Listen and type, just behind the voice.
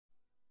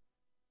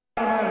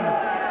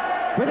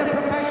with a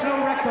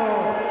professional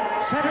record,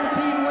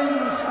 17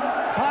 wins,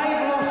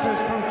 5 losses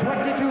from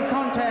 22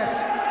 contests,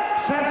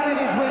 7 of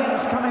his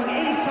wins coming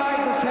inside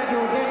the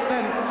scheduled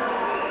distance.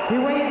 He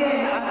weighed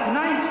in at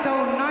 9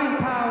 stone 9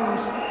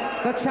 pounds,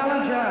 the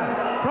challenger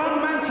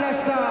from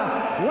Manchester,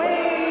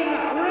 Rigby.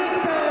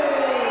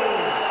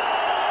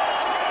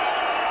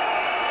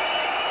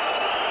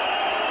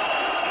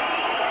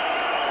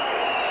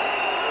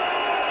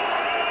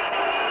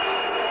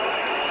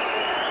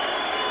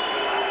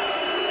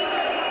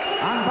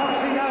 And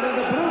boxing out of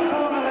the blue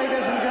corner,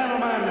 ladies and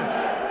gentlemen,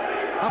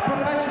 a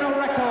professional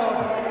record,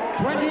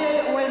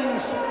 28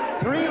 wins,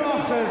 3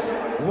 losses,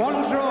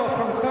 1 draw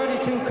from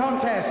 32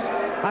 contests,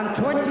 and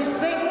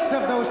 26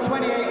 of those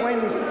 28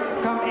 wins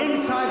come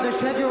inside the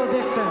scheduled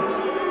distance.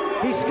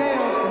 He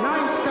scaled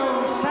 9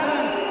 stone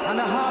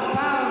 7.5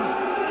 pounds.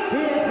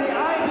 He is the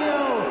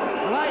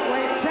IBO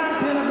lightweight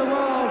champion of the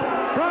world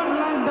from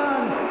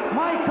London,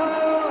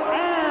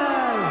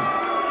 Ayers.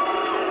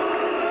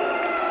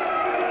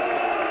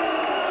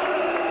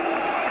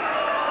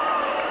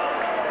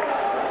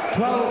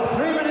 12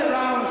 3-minute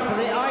rounds for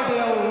the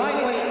IBO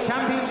lightweight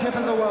championship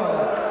of the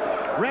world.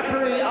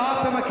 Referee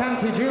Arthur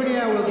McCanty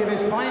Jr. will give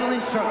his final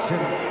instruction.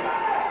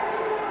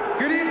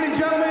 Good evening,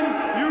 gentlemen.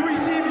 You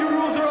received your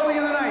rules early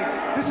in the night.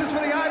 This is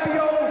for the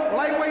IBO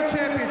lightweight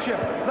championship.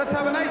 Let's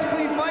have a nice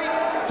clean fight.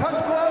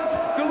 Touch gloves.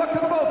 Good luck to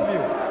the both of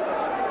you.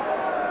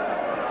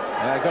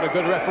 Got a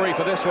good referee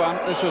for this one.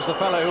 This was the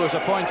fellow who was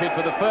appointed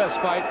for the first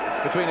fight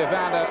between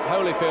Evander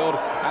Holyfield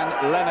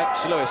and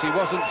Lennox Lewis. He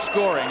wasn't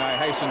scoring, I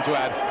hasten to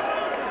add.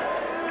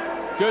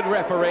 Good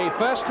referee.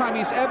 First time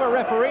he's ever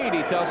refereed,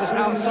 he tells us,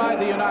 outside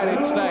the United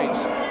States.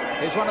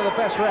 He's one of the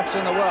best refs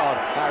in the world,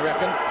 I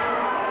reckon.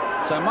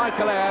 So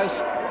Michael Ayers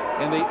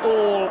in the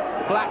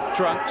all-black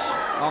trunks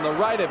on the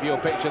right of your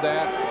picture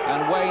there,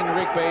 and Wayne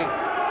Rigby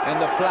in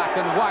the black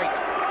and white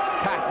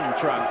pattern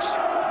trunks.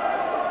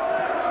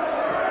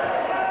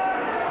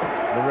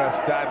 The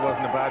ref's dad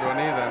wasn't a bad one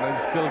either, and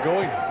he's still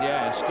going.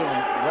 Yeah, still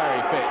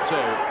very fit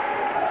too.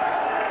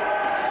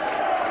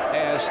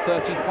 Ayers,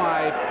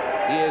 35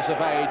 years of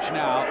age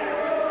now,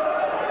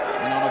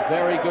 and on a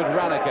very good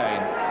run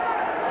again.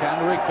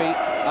 Can Rigby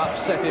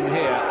upset him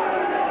here?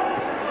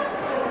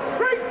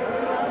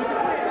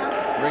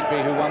 Rigby,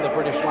 who won the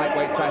British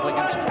lightweight title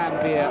against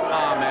Tanveer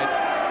Ahmed,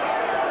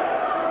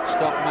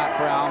 stopped Matt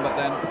Brown, but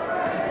then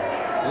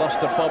lost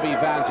to Bobby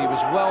Vance. He was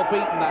well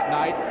beaten that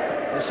night.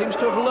 He seems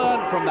to have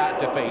learned from that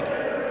defeat.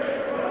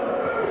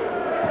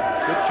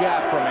 Good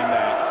jab from him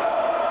there.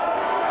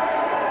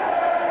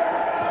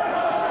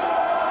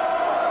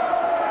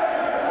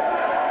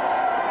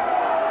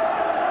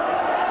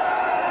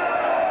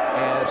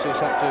 Ayers,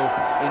 who's had to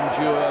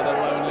endure the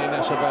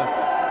loneliness of a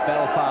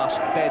Belfast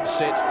bed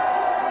sit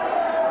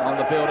on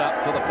the build-up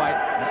to the fight.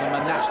 There's a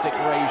monastic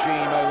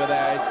regime over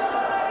there.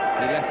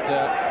 He left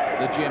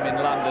the gym in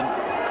London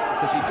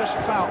because he just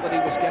felt that he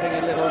was getting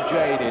a little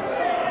jaded.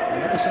 And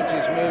ever since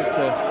he's moved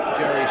to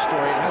Jerry's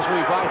Story, it has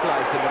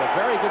revitalised him. But a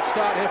very good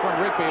start here from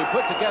Rigby, who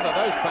put together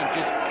those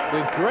punches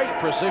with great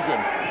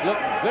precision.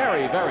 Looked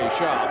very, very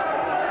sharp.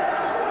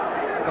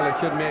 Well, it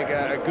should make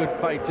a good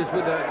fight, just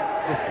with the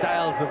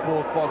styles of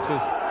both boxers.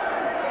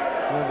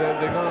 You know,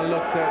 they're going to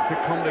look to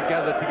come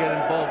together to get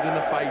involved in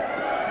the fight.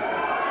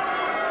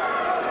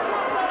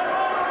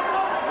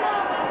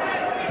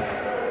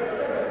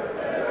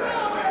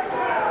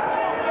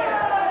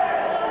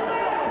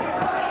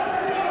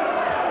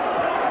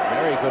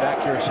 Good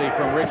accuracy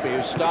from Rigby,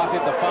 who started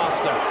the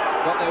faster,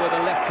 got there with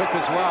a left hook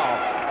as well.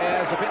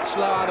 Ayers a bit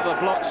slow out of the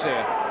blocks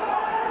here.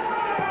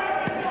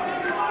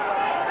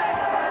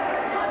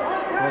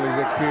 Well,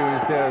 he's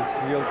experienced there.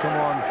 He'll come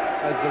on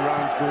as the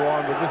rounds go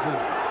on, but this is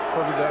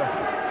probably the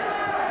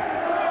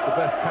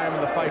best time in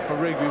the fight for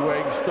Rigby, where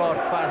he can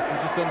start fast and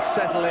just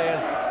unsettle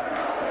Ayers.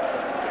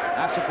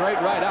 That's a great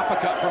right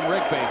uppercut from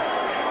Rigby.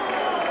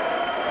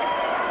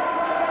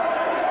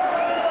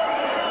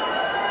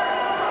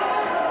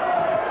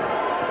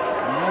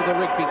 The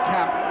Rigby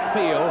camp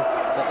feel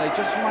that they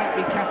just might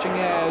be catching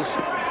Ayers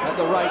at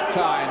the right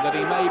time, that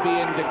he may be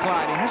in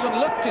decline. He hasn't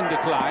looked in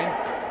decline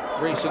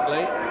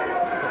recently,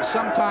 but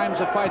sometimes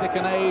a fighter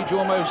can age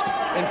almost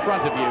in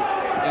front of you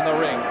in the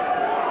ring,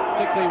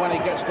 particularly when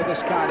he gets to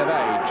this kind of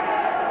age.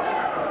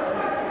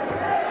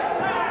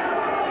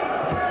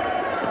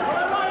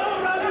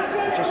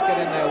 Just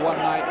get in there one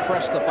night,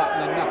 press the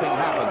button and nothing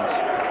happens.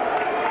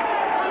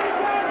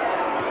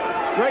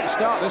 It's a great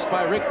start this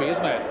by Rigby,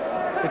 isn't it?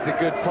 It's a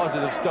good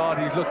positive start.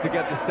 He's looked to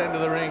get the centre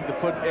of the ring, to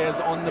put Ayers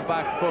on the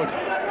back foot,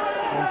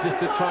 and just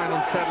to try and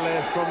unsettle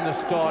Ayers from the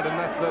start, and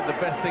that's the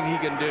best thing he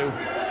can do.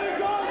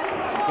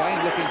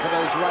 Again looking for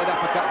those right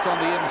uppercuts on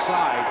the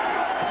inside.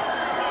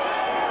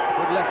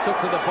 Good left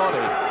hook to the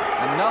body.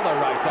 Another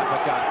right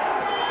uppercut.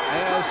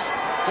 Ayers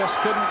just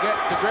couldn't get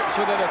to grips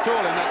with it at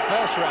all in that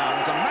first round.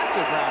 It was a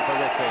massive round for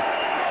Rigby,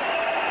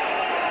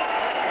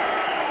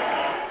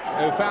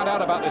 who found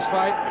out about this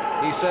fight,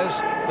 he says,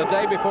 the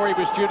day before he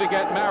was due to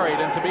get married,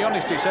 and to be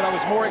honest, he said, I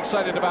was more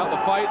excited about the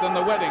fight than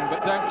the wedding,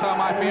 but don't tell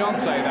my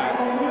fiancé that.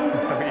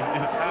 He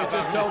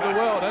just told the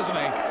world, hasn't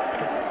he?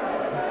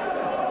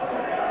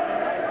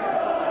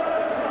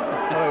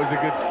 Well, it was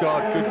a good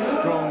start, good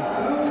strong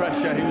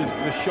pressure. He was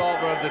the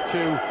sharper of the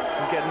two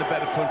and getting the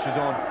better punches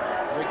on.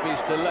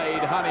 Rigby's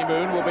delayed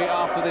honeymoon will be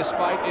after this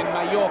fight in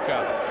Mallorca.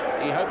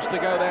 He hopes to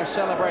go there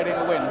celebrating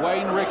a win.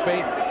 Wayne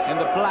Rigby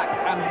in the black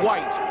and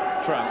white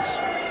trunks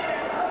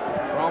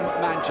from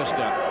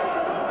Manchester.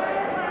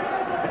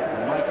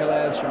 Michael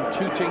Ayers from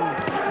Tooting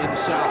in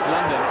South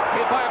London.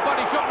 Hit by a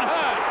body shot and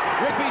hurt.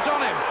 Rigby's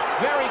on him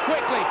very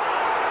quickly.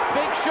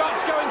 Big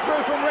shots going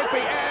through from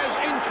Rigby. Ayers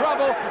in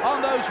trouble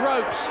on those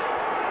ropes.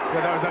 Well,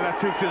 that was a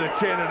left hook to the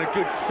chin and a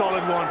good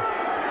solid one.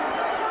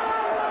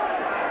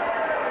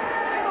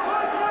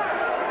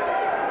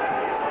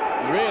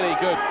 Really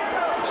good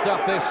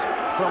stuff this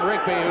from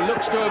Rigby, who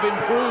looks to have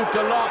improved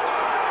a lot.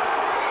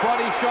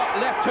 Body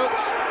shot, left hooks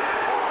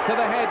to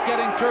the head,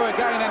 getting through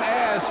again, and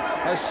Ayers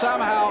has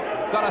somehow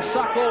got to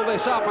suck all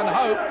this up and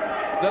hope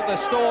that the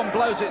storm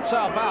blows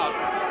itself out.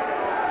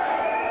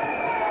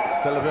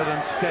 Still a bit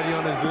unsteady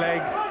on his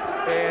legs.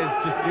 Ayers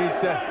just needs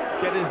to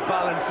get his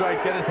balance right,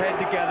 get his head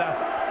together.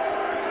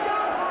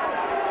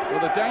 Well,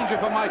 the danger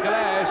for Michael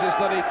Ayers is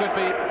that he could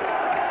be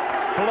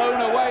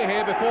blown away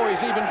here before he's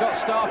even got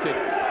started.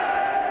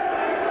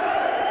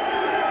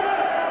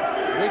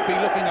 Rigby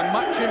looking a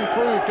much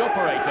improved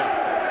operator.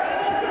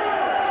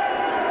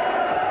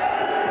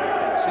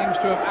 Seems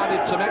to have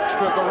added some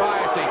extra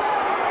variety.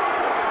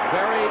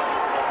 Very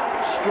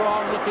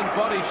strong looking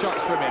body shots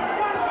from him.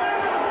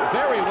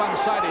 Very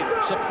one-sided,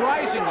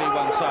 surprisingly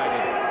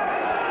one-sided.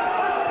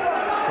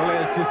 Well,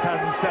 Ayers just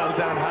hasn't settled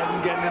down,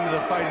 hasn't getting into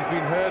the fight. He's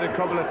been hurt a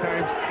couple of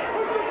times.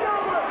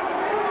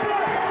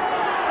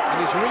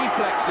 And his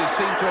reflexes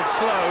seem to have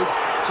slowed,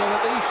 so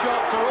that these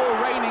shots are all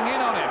raining in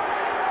on him.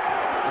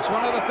 It's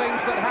one of the things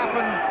that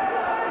happen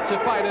to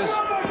fighters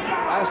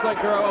as they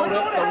grow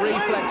older. The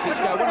reflexes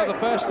go. One of the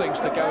first things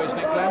to go, isn't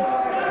it, Glenn?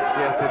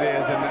 Yes, it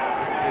is. And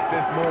at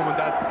this moment,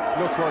 that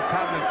looks what's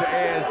happening to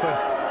Ayers. But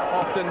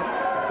often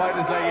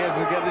fighters like Ayers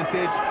will get this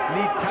age,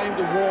 need time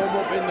to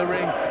warm up in the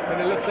ring. And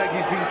it looks like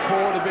he's been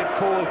caught a bit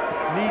cold.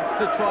 Needs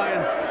to try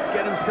and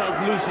get himself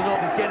loosened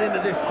up and get into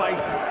this fight.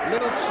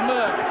 Little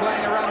smirk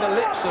playing around the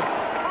lips of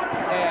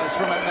Ayers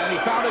from him, and he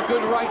found a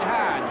good right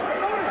hand.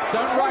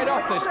 Don't write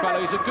off this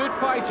fellow. He's a good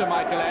fighter,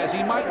 Michael Ayers.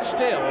 He might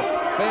still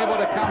be able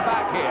to come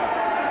back here.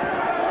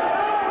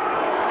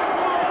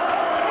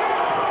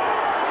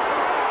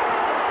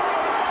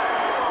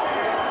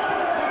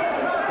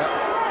 But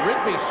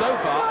Rigby so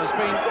far has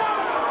been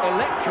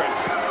electric.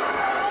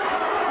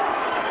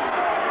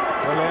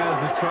 Well,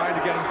 Ayers is trying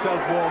to get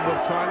himself warmed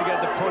up, trying to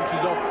get the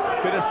punches up.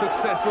 Bit of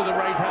success with the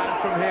right hand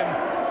from him.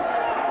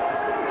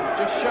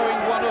 Just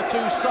showing one or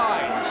two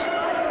signs,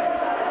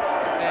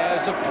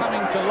 Ayers, of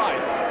coming to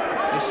life.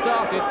 He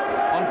started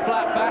on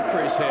flat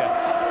batteries here.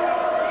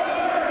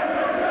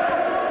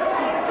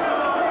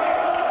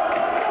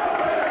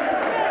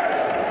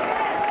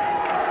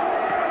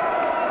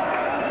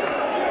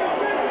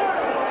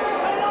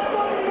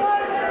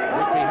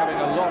 Rigby having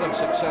a lot of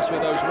success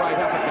with those right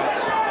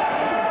uppercuts.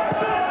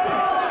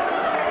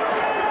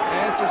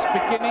 Ayers is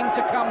beginning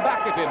to come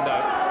back at him,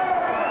 though.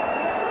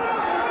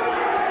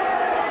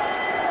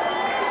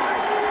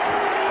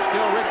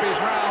 Still Rigby's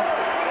round.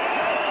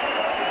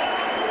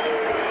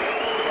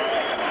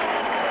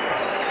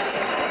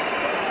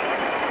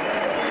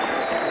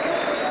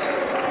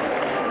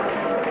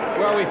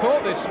 Well, we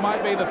thought this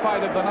might be the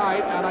fight of the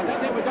night, and I don't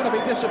think we're going to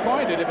be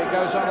disappointed if it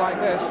goes on like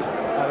this.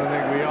 I don't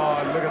think we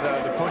are. Look at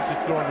the punches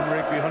thrown from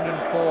Rigby,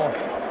 104.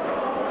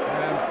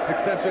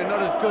 Success rate not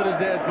as good as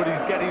Ayers, but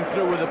he's getting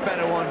through with the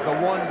better ones, the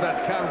ones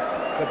that count.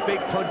 The big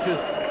punches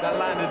that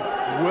landed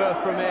were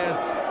from Ayers.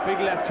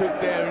 Big left hook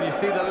there, and you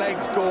see the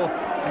legs go.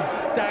 He's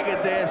staggered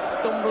there,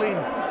 stumbling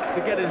to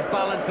get his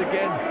balance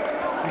again.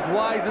 He's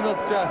wise enough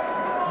to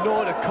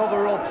know to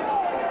cover up,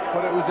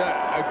 but it was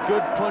a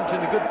good punch and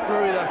a good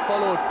flurry that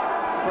followed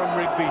from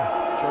Rigby.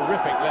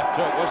 Terrific left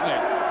hook, wasn't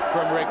it,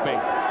 from Rigby?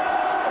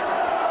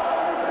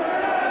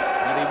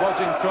 And he was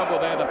in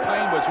trouble there. The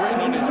pain was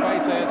written on his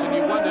face, Ayers, and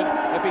you wondered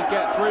if he'd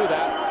get through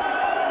that.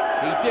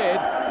 He did,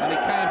 and he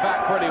came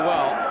back pretty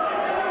well.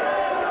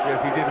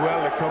 Yes, he did well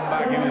to come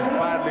back. He was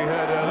badly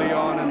hurt early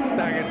on and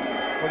staggered,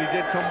 but he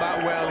did come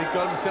back well. He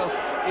got himself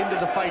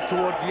into the fight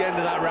towards the end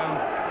of that round.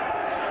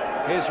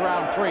 Here's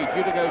round 3,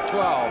 due to go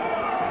 12.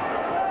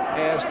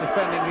 Ayers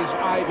defending his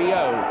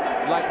IBO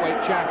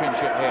lightweight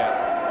championship here.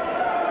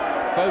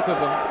 Both of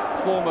them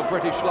former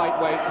British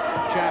lightweight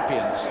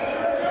champions.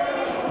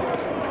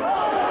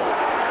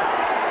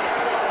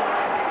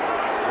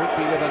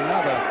 Rigby with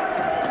another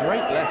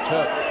great left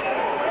hook.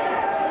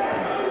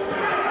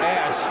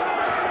 Ayers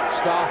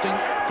starting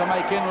to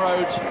make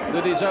inroads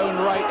with his own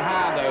right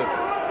hand, though.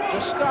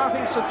 Just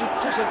starting to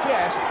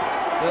suggest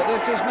that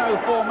this is no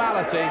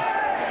formality,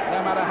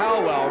 no matter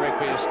how well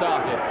Rigby has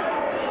started.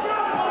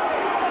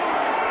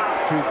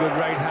 Two good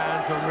right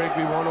hands from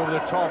Rigby, one over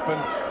the top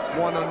and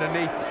one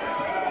underneath.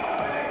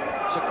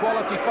 It's a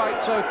quality fight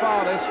so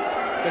far, this,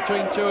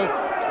 between two of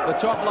the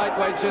top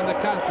lightweights in the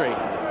country.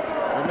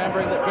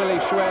 Remembering that Billy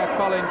Schwer,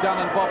 Colin Dunn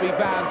and Bobby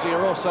Vanzi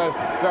are also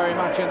very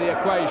much in the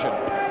equation.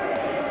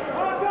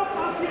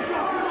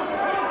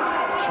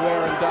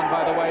 wear and done,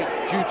 by the way,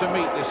 due to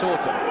meet this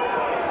autumn.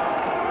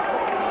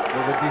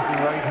 With a decent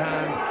right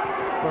hand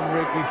from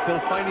Rigby, still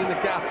finding the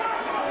gaps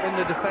in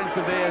the defence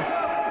of Ayers.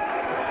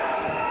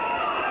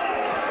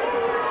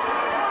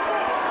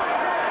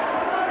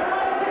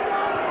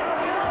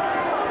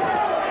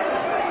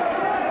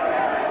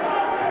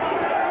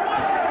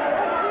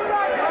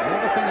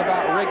 Another thing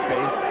about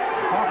Rigby,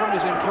 apart from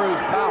his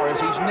improved powers,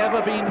 he's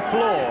never been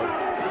floored.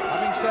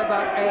 Having said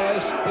that,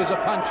 Ayers is a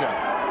puncher.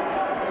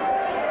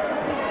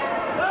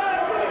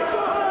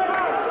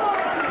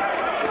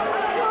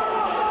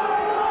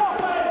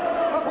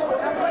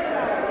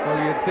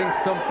 You'd think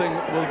something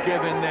will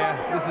give in there.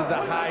 This is a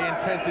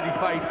high-intensity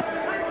fight.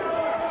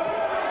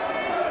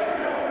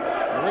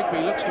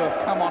 Rigby looks to have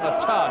come on a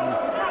ton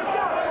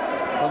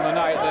from the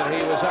night that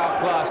he was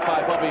outclassed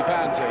by Bobby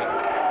Pansy.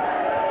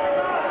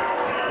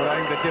 But I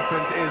think the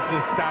difference is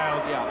the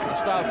styles. Yeah, the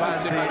style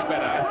suits him much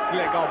better. A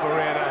slick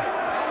operator,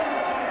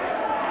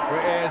 where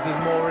Ayers is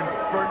more in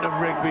front of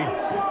Rigby.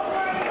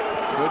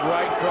 Good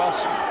right cross,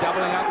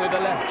 doubling up with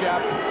the left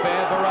jab.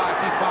 Fair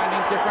variety,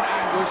 finding different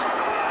angles.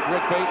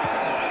 Rigby.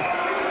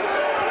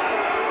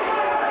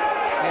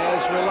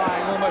 Ayers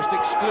relying almost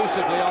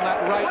exclusively on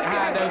that right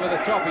hand over the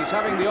top. He's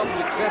having the odd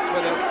success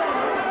with it,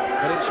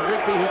 but it's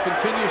Rigby who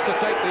continues to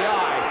take the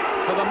eye,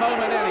 for the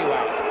moment anyway.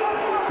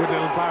 Good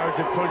little barrage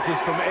of punches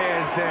from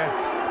Ayers there,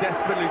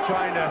 desperately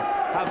trying to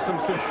have some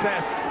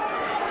success.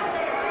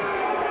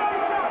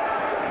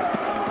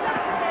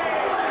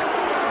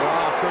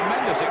 Wow,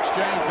 tremendous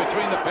exchange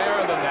between the pair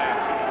of them there.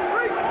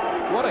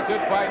 What a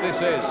good fight this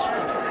is.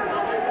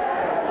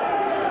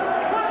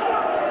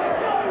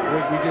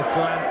 Rigby just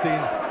glancing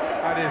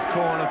at his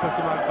corner for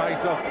some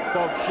advice off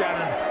Bob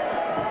Shannon.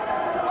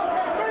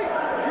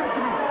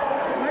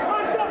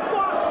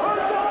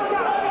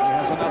 He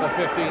has another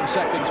 15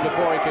 seconds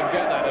before he can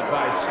get that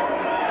advice.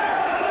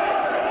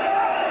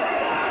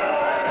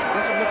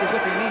 Doesn't look as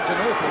if he needs an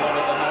awful lot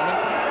at the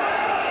moment.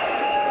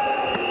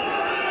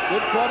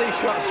 Good body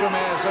shots from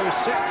Ayers, who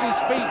sets his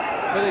feet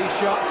for these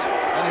shots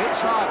and hits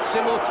hard.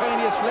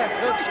 Simultaneous left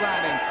hooks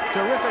landing.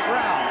 Terrific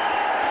round.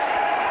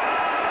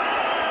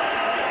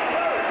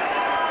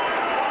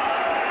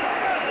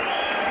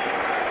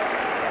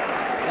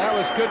 That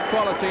was good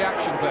quality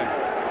action then.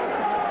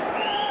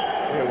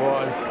 It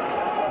was,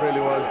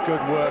 really was,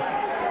 good work.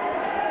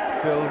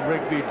 Still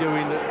Rigby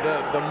doing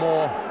the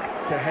more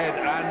to head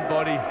and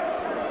body.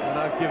 And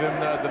I'll give him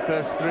the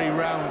first 3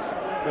 rounds.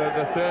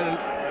 The third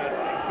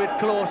a bit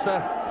closer.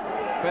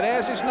 But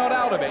Ayers is not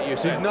out of it, you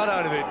said. He's not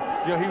out of it.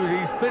 You know,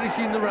 he's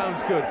finishing the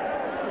rounds good.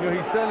 You know,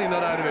 he's certainly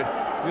not out of it.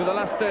 You know, the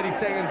last 30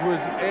 seconds was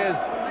Ayers'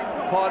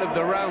 part of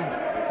the round.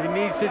 He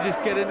needs to just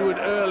get into it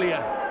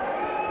earlier.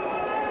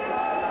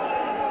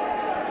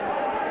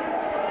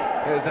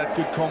 There's that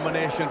good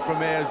combination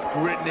from Ayers,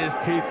 gritting his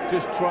teeth,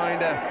 just trying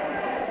to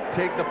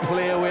take the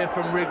play away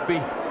from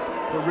Rigby.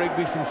 But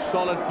Rigby, some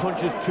solid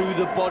punches to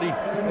the body,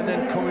 and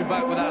then coming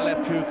back with that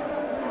left hook.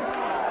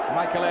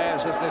 Michael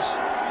Ayers has this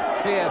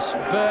fierce,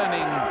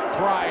 burning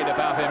pride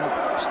about him.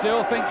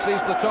 Still thinks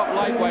he's the top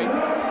lightweight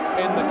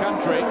in the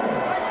country.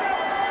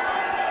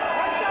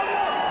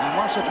 And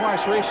once or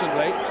twice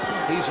recently,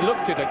 he's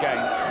looked it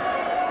again.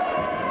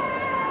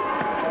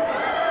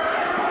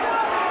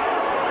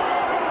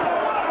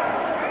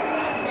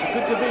 It's a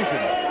good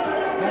division.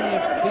 Plenty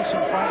of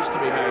decent fights to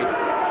be made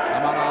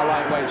among our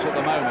lightweights at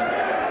the moment.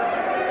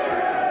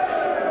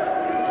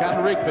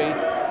 Can Rigby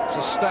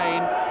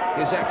sustain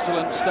his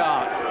excellent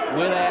start?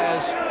 Will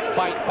Ayers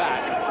bite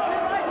back?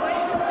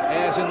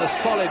 Ayers in the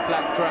solid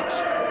black trunks,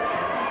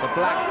 the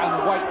black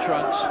and white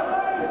trunks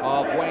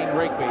of Wayne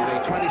Rigby,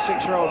 the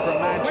 26-year-old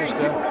from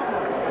Manchester,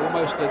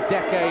 almost a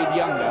decade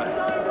younger.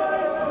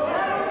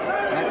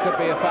 That could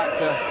be a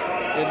factor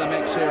in the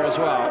mix here as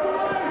well.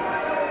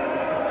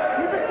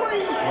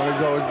 Well,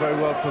 he's always very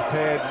well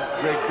prepared,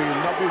 Rigby.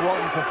 Will not be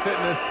wanting for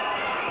fitness,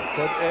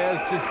 but Ayers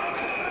just,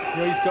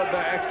 you know, he's got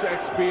that extra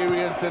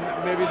experience and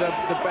maybe the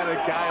better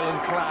guile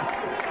and class.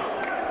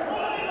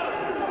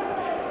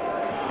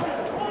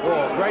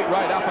 Oh, great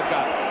right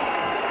uppercut.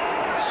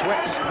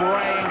 Sweat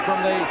spraying from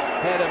the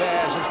head of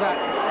Ayers as that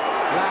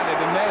landed,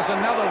 and there's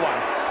another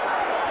one.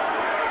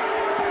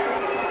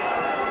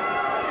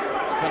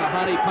 It's been a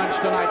honey punch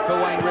tonight for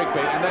Wayne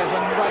Rigby, and there's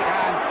a right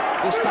hand,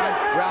 this time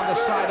round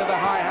the side of the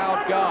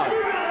high-held guard.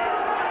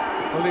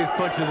 Well, these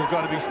punches have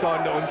got to be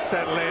starting to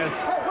unsettle Ayers.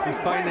 He's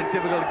finding it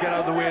difficult to get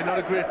out of the way. Not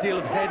a great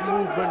deal of head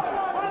movement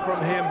from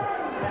him.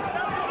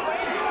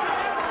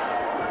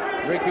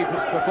 Rigby's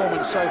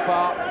performance so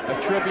far, a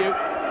tribute.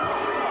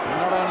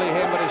 Not only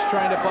him, but his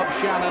trainer Bob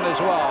Shannon as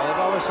well. They've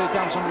obviously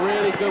done some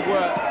really good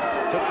work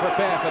to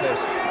prepare for this.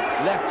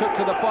 Left hook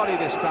to the body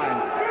this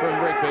time from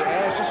Rigby.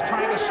 Ayers just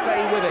trying to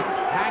stay with it,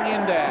 hang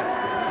in there.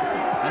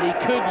 And he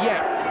could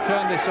yet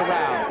turn this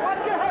around.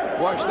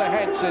 Watch the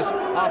head, says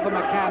Arthur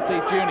McCarthy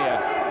Jr.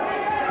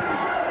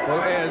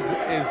 Well, Ayers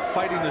is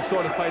fighting the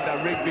sort of fight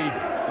that Rigby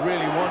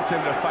really wants him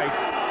to fight.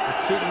 But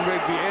shouldn't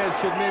Rigby, Ayers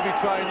should maybe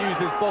try and use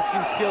his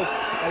boxing skills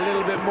a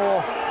little bit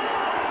more.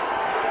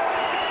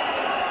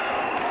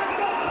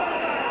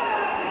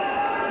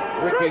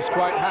 Rigby's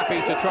quite happy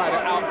to try to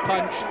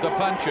out-punch the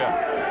puncher.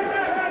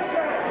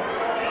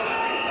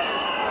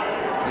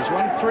 He's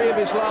won 3 of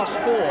his last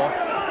 4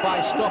 by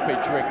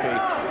stoppage, Rigby,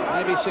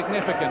 maybe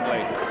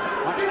significantly.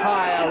 Much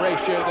higher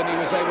ratio than he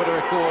was able to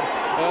record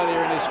earlier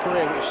in his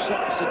career, which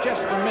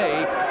suggests to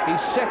me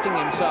he's setting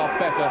himself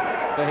better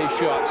for his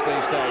shots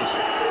these days.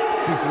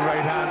 Decent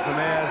right hand from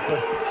Ayers,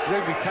 but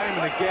Rigby time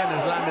and again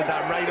has landed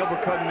that right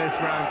uppercut in this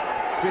round.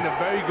 It's been a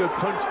very good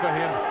punch for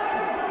him.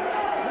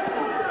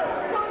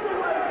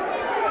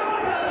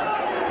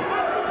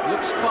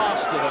 Looks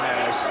faster than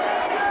Ayers.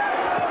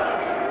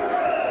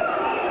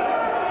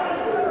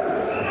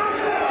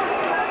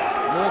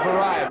 More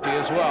variety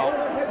as well.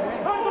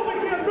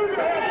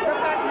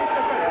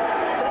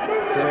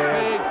 It's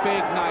a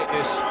big night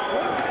this.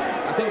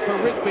 I think for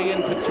Rigby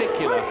in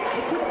particular,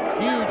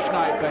 huge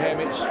night for him.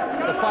 It's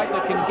the fight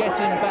that can get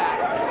him back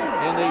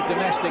in the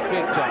domestic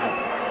big time.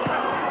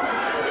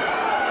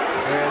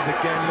 Ayers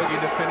again looking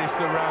to finish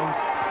the round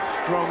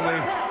strongly.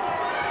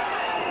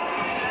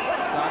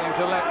 Starting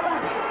to let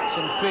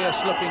some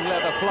fierce-looking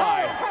leather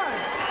fly.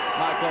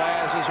 Michael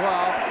Ayers as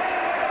well.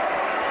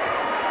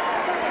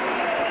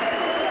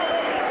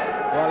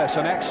 Well, it's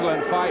an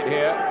excellent fight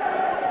here.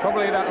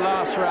 Probably that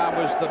last round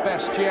was the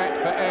best yet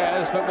for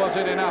Ayers, but was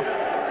it enough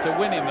to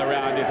win him the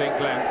round, you think,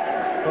 Glenn?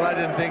 Well, I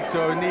didn't think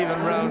so. An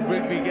even round,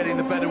 Rigby getting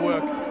the better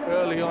work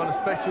early on,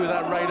 especially with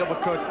that right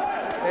uppercut.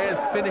 Ayers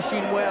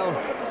finishing well.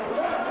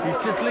 He's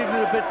just leaving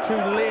it a bit too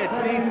late.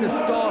 Needs to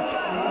start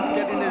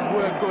getting his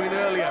work going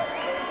earlier.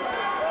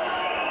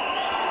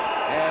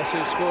 Ayers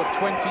has scored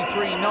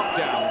 23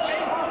 knockdowns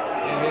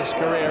in his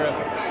career of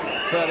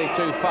 32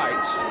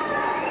 fights.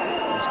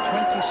 There's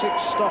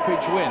 26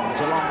 stoppage wins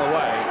along the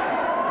way.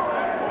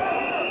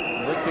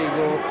 Rigby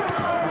will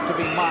have to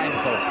be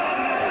mindful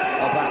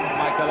of that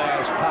Michael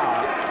Ayers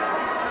power,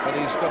 but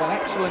he's got an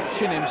excellent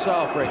chin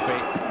himself, Rigby.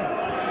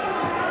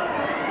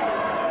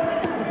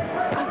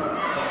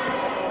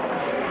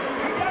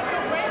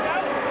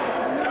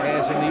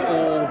 Ayers in the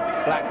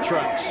all-black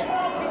trunks.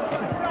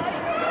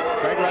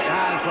 Great right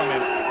hand from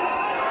him.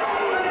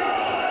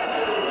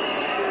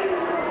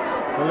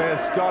 Well,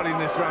 Ayers starting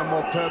this round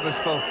more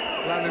purposeful,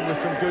 landing with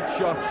some good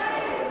shots.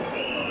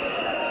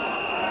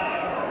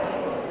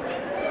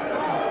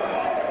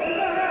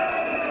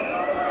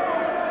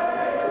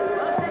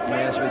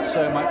 Ayers with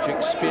so much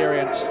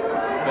experience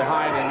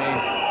behind him. He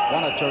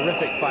won a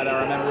terrific fight,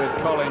 I remember, with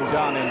Colin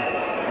Dunn in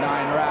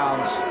 9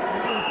 rounds.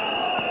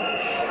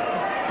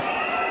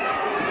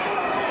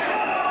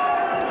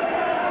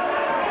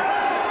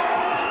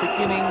 He's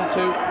beginning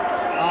to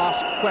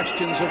ask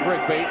questions of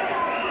Rigby.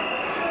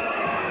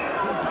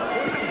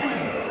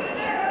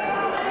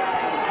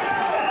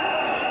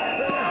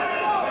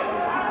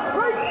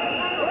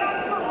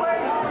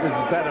 This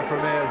is better from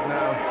Ayers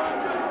now.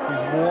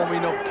 He's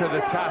warming up to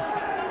the task.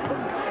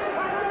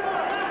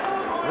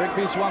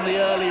 Rigby's won the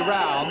early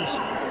rounds,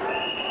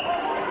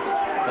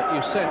 but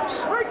you sense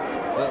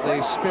that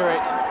the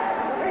spirit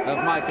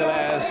of Michael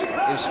Ayers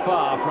is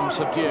far from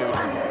subdued.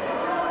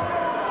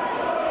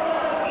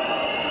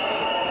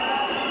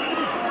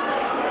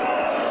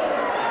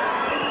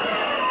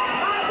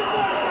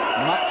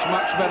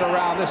 Much better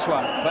round this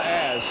one for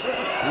Ayers.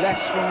 Less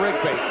from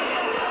Rigby.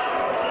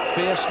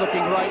 Fierce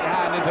looking right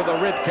hand into the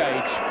rib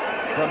cage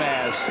from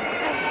Ayers.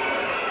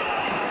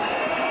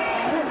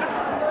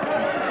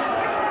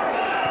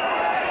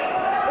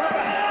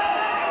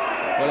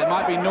 Well, it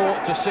might be 0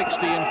 to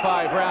 60 in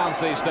 5 rounds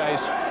these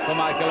days for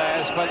Michael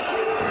Ayers, but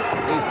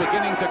he's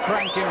beginning to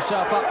crank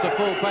himself up to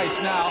full pace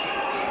now.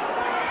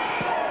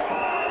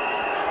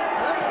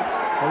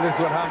 Well, this is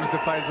what happens to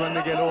fighters when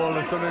they get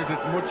older. Sometimes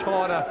it's much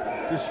harder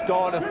to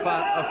start a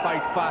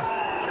fight fast,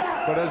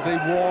 but as they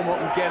warm up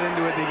and get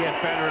into it, they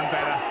get better and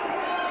better.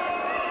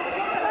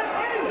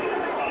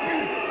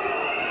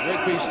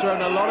 Rigby's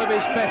thrown a lot of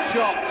his best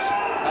shots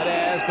at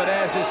Ayers, but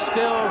Ayers is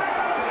still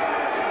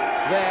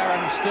there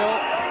and still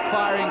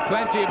firing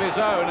plenty of his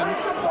own, and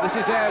this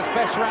is Ayers'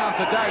 best round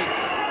to date.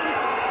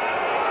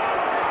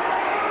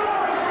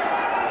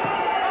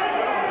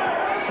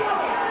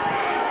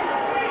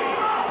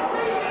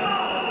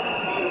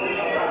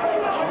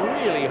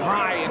 It's really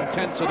high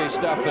intensity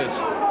stuff, this.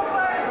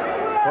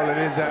 Well, it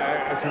is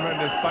a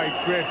tremendous fight.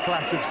 Great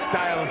clash of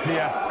styles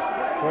here,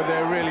 where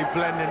they're really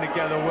blending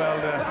together well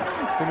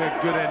to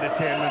make good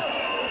entertainment.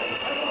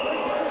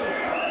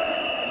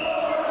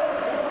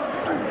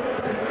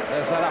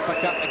 There's that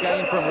uppercut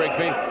again from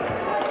Rigby.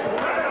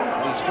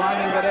 He's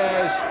finding that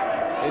Ayers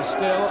is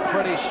still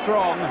pretty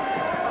strong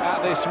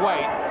at this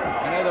weight.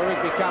 I know the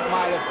Rigby camp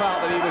might have felt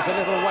that he was a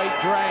little weight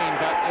drained,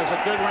 but it was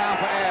a good round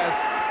for Ayers.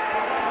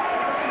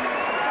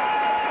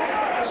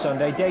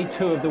 Sunday, day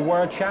 2 of the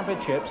World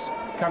Championships.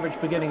 Coverage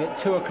beginning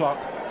at 2 o'clock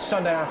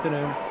Sunday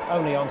afternoon,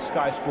 only on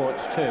Sky Sports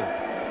 2.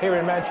 Here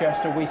in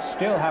Manchester, we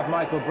still have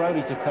Michael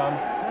Brodie to come,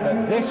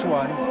 but this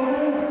one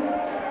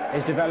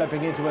is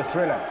developing into a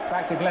thriller.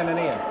 Back to Glenn and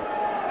Ian.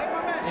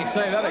 You can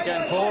say that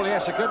again, Paul.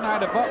 Yes, a good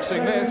night of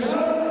boxing, this.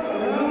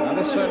 And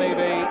this is only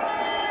the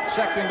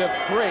second of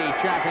 3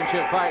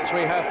 championship fights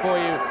we have for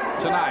you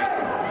tonight.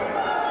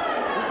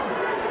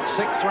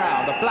 6th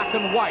round. The black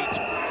and white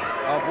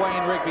of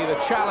Wayne Rigby, the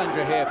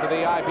challenger here for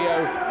the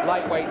IBO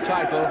lightweight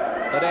title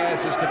that Ayers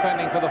is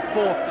defending for the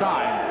 4th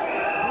time.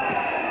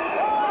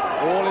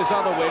 All his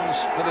other wins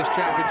for this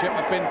championship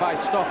have been by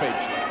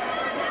stoppage,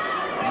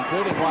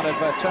 including one of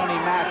Tony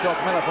Mad Dog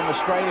Miller from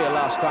Australia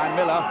last time.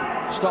 Miller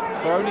stopped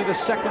for only the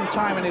 2nd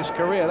time in his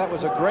career. That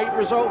was a great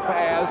result for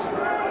Ayers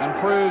and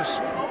proves,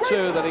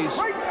 too, that he's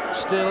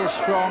still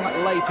strong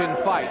late in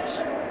fights.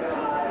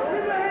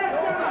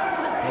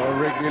 Well,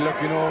 Rigby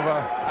looking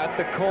over at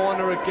the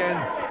corner again.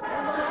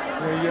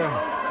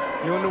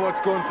 You wonder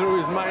what's going through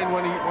his mind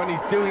when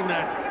he's doing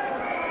that.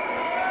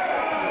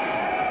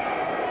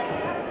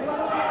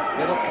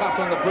 Little cut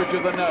on the bridge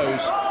of the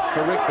nose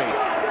for Rigby.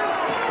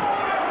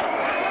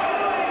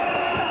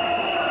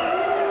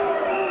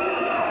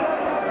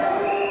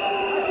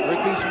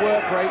 Rigby's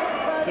work rate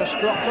just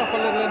dropped off a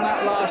little in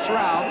that last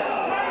round.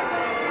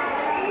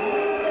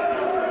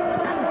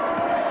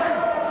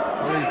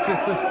 Well, he's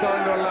just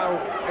starting to allow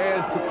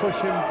Ayers to push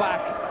him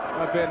back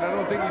a bit. I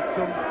don't think he's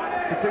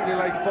particularly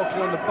likes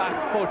boxing on the back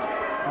foot,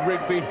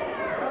 Rigby.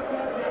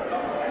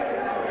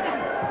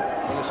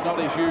 Well, it's not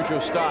his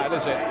usual style,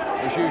 is it?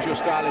 His usual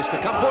style is to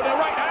come forward a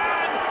right hand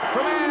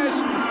from Ayers.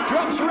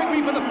 Drops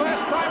Rigby for the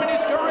first time in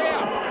his career.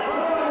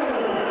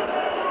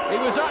 He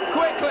was up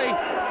quickly.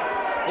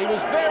 He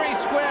was very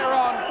square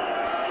on,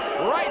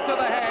 right to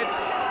the head.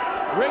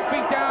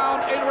 Rigby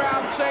down in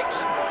round 6.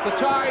 The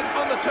tide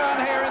on the turn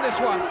here in this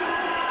one.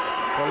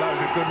 Well, that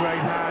was a good right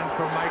hand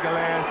from Michael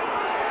Ayers.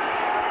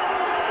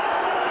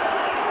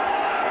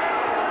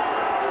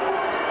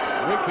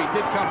 Rigby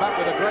did come back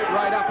with a great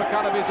right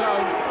uppercut of his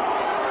own.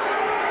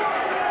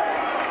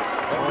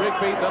 But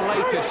Rigby, the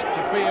latest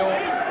to feel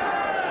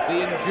the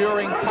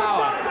enduring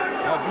power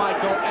of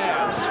Michael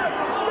Ayers.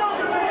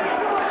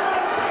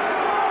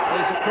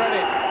 He's a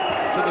credit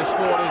to the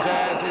sport, is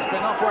Ayers. He's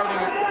been operating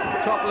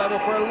at top level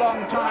for a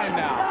long time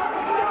now.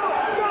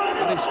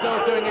 And he's still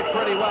doing it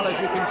pretty well, as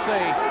you can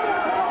see.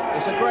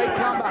 It's a great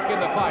comeback in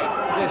the fight,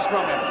 this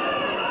from him.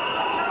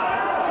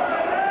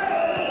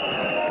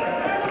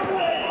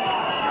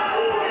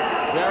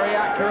 Very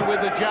accurate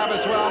with the jab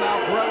as well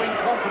now, growing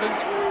confidence.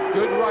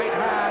 Good right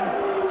hand,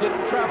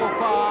 didn't travel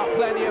far,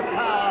 plenty of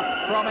power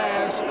from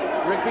Ayers.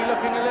 Rigby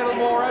looking a little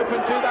more open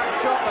to that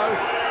shot though.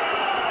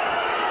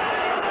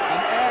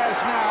 And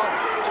Ayers now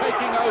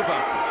taking over.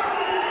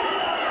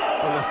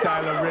 Well, the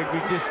style of Rigby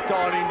just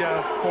starting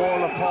to fall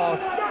apart.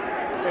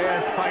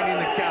 Ayers finding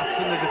the gaps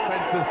in the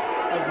defences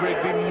of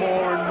Rigby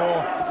more and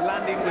more,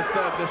 landing with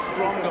the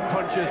stronger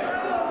punches.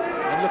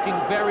 And looking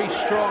very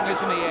strong,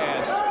 isn't he,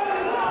 Ayers?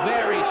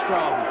 Very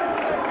strong.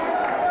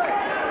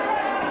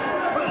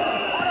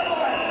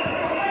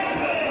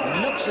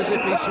 It looks as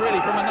if he's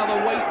really from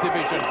another weight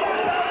division,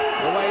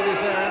 the way it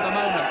is there at the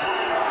moment.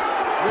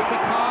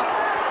 Rigby can't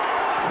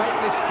make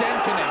this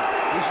dent in him.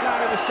 He's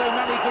landed with so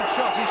many good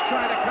shots. He's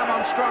trying to come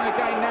on strong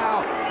again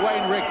now,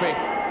 Wayne Rigby.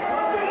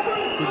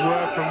 Good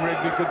work from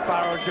Rigby, good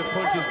barrage of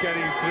punches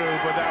getting through,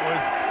 but that was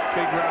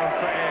big round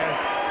for Ayers.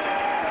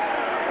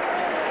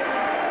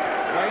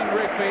 Wayne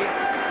Rigby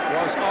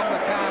was on the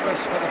canvas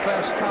for the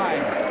first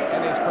time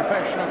in his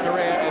professional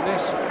career in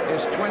this,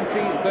 his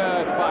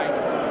 23rd fight.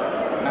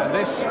 And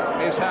this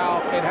is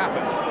how it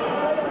happened.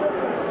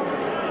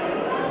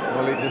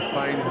 Well, he just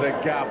finds the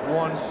gap,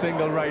 one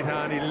single right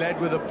hand. He led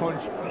with a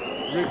punch.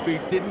 Rigby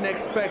didn't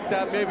expect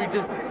that, maybe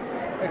just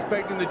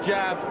expecting the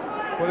jab.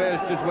 But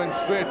Ayers just went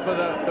straight for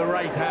the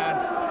right hand,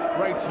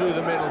 right through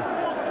the middle,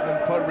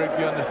 and put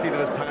Rigby on the seat of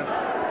his pants.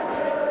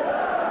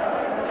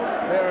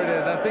 There it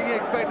is. I think he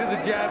expected the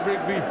jab.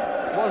 Rigby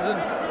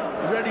wasn't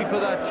ready for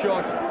that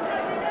shot.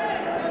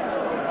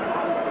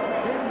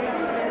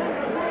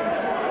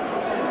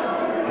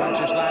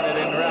 Punches landed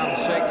in round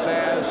 6.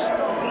 Ayers,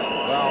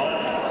 well,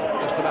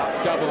 just about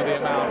double the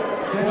amount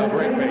of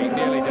Rigby,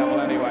 nearly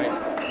double anyway.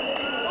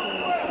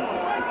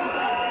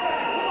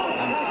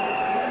 And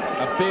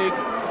a big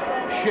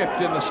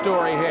shift in the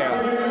story here.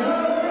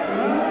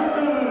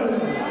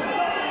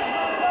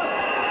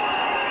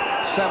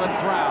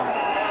 7th round.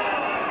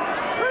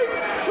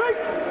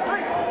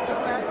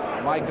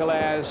 Michael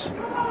Ayers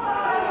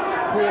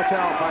caught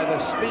out by the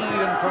speed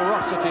and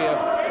ferocity of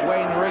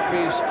Wayne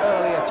Rigby's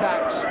early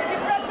attacks,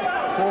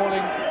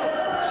 falling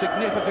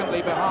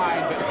significantly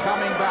behind but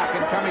coming back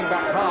and coming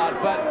back hard.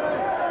 But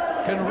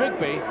can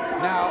Rigby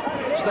now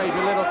stage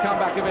a little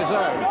comeback of his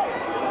own?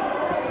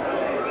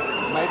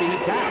 Maybe he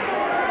can.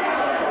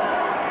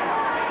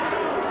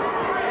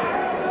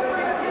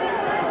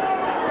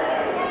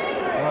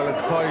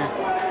 It's poised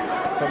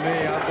for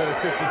me. I've got a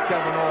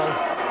 57-all.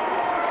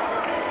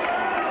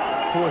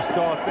 Poor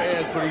start for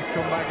Ayers, but he's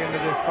come back into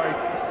this fight.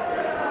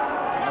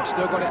 I've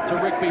still got it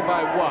to Rigby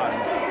by 1.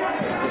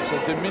 It's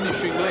a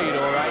diminishing lead,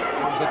 all right.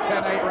 It was a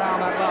 10-8 round,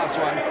 that last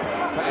one,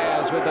 for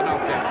Ayers with the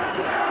knockdown.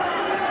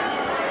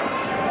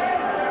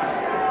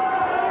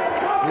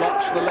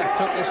 Blocks the left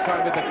hook this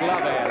time with the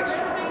glove, Ayers.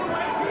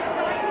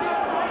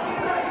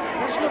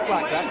 It's looked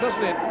like that,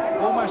 doesn't it?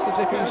 Almost as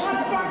if he's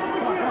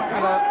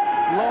had a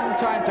long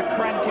time to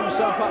crank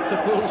himself up to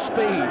full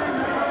speed.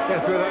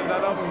 Yes, well,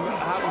 that often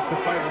happens to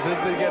fighters as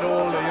they get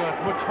older. You know,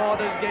 it's much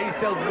harder to get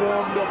yourself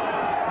warmed up,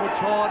 much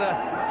harder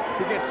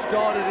to get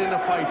started in a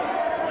fight.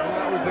 And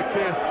that was the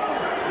case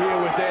here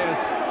with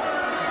Ayers.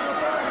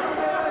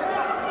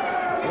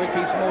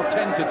 Rigby's more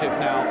tentative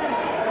now,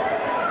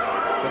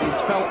 but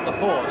he's felt the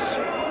force.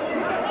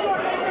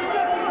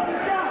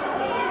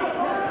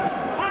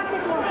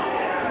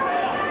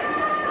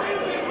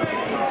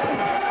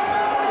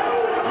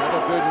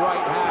 Another good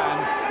right hand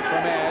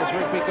from Ayers.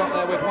 Rigby got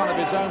there with one of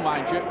his own,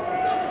 mind you.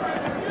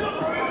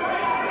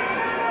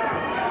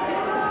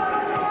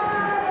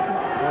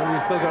 Well, you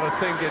still got to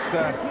think it's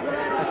a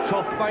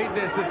tough fight,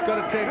 this. It's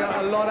going to take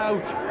a lot out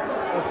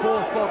of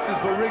both boxers,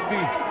 but Rigby,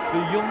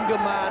 the younger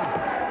man,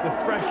 the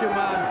fresher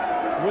man,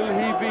 will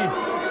he be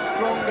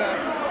stronger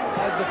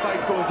as the fight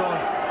goes on?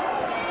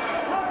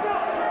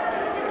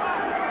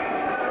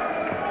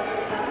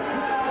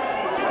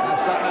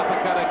 That's that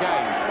uppercut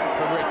again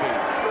from Rigby.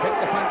 Hit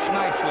the punch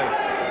nicely.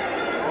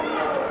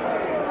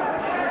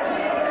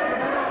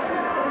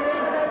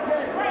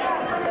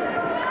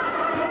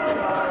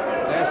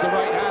 There's the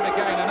right hand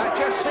again, and that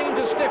just seemed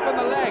to stiffen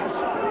the legs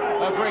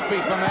of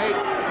Rigby for me.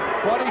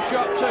 Body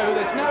shot too.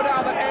 There's no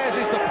doubt that Ayers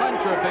is the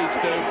puncher of these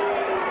two.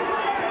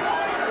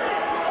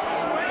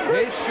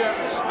 His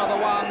shots are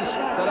the ones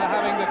that are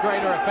having the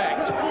greater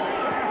effect.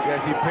 Yes,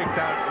 he picked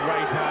that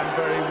right hand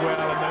very well,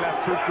 and the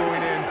left hook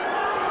going in.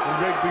 And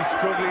Rigby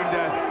struggling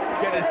to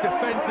get his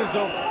defences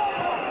up.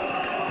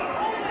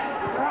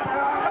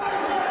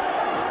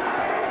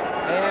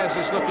 Ayers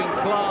is looking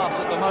class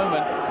at the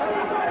moment.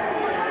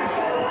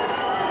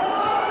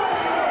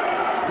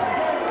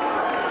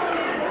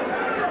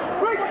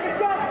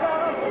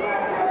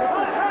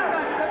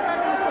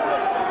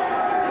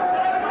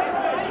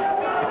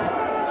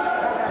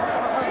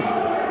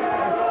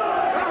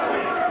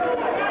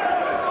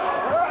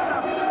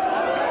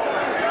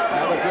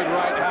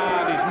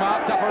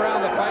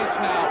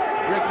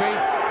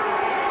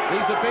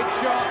 These are big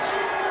shots,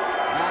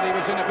 and he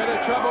was in a bit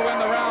of trouble when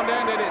the round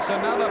ended. It's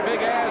another big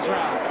Ayers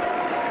round.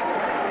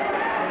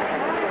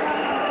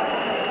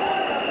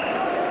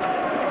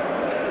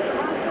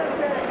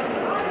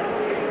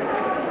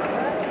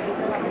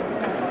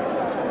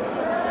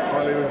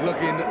 Well, he was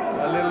looking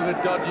a little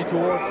bit dodgy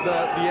towards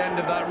the end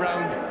of that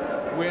round.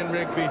 Wayne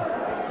Rigby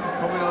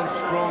coming on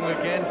strong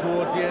again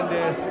towards the end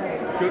there.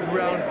 Good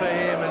round for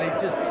him, and he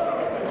just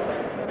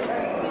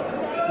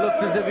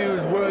looked as if he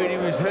was worried, he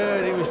was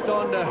hurt, he was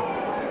starting to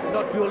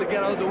not be able to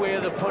get out of the way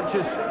of the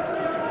punches.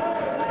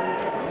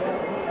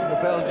 The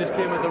bell just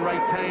came at the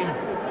right time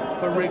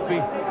for Rigby.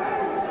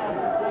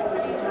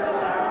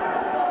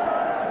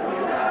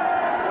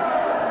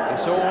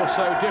 It's all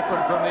so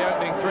different from the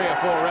opening 3 or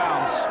 4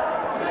 rounds.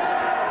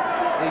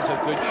 These are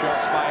good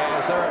shots by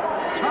Ayers. There are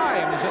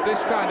times at this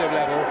kind of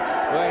level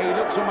where he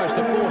looks almost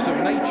a force of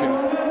nature.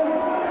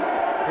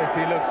 Yes,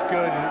 he looks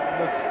good.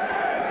 Looks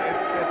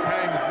at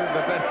times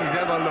the best he's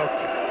ever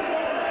looked.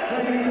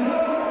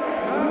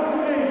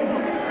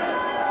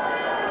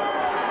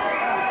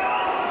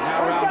 Now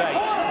round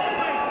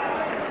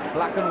 8.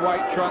 Black and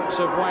white trunks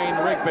of Wayne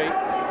Rigby.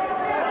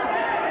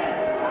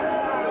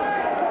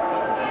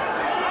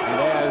 And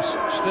Ayers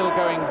still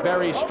going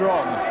very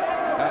strong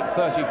at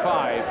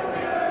 35.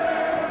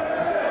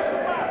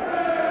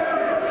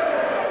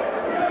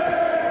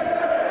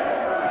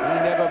 He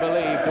never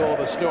believed all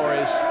the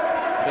stories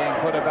being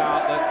put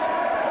about that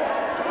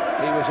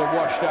he was a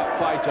washed-up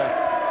fighter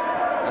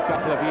a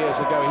couple of years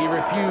ago. He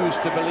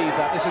refused to believe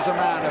that. This is a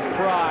man of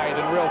pride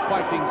and real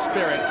fighting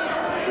spirit,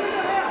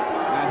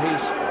 and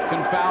he's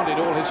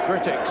confounded all his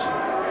critics.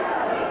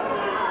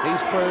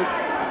 He's proved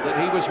that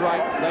he was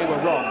right, they were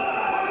wrong.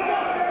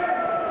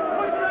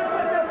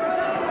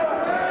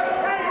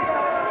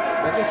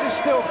 But this is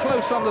still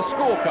close on the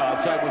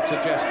scorecards, I would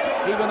suggest,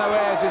 even though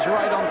Ayers is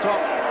right on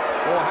top,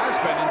 or has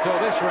been until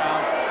this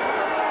round,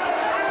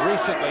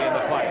 recently in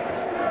the fight.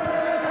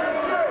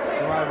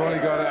 Well, I've only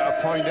got a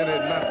point in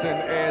it, and that's in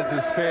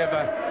Ayers'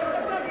 favour.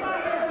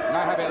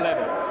 Now have it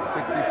level.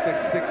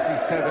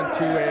 66-67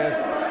 to Ayers.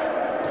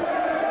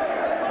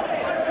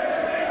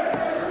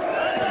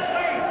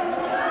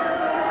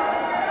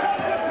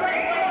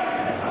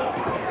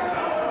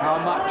 How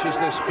much is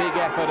this big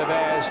effort of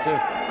Ayers to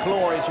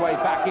claw his way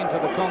back into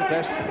the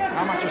contest?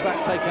 How much has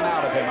that taken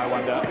out of him, I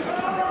wonder?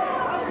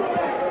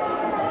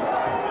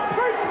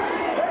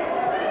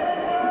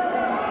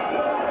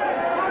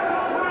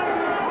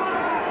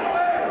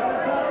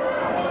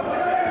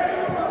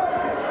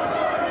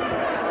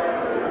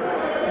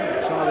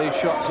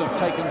 Shots have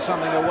taken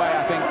something away,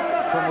 I think,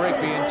 from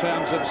Rigby in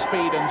terms of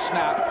speed and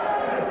snap.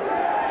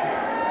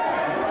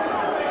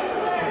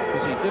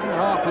 Because he didn't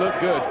half look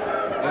good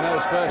in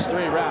those first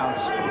 3 rounds.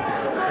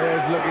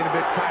 Ayers looking a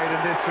bit tired in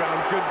this round.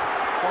 Good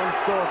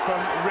onslaught from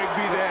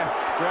Rigby there.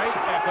 Great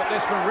effort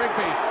this from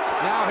Rigby.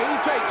 Now he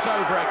takes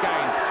over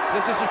again.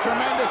 This is a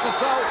tremendous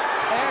assault.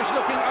 Ayers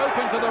looking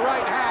open to the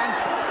right hand.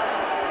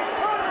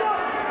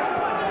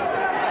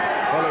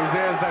 Well, it was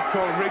Ayers that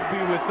caught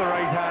Rigby with the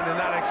right hand in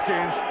that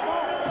exchange.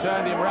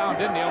 Turned him round,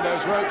 didn't he, on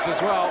those ropes as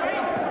well.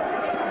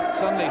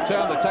 Suddenly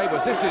turned the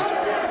tables. This is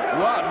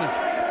one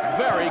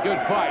very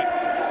good fight.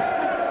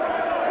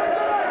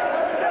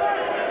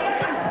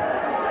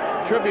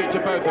 Tribute to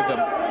both of them.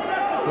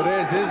 But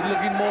Ayers is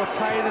looking more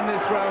tired in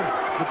this round.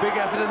 The big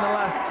effort in the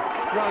last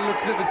round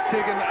looks as if it's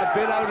taken a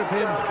bit out of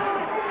him.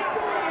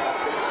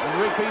 And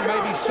Rigby,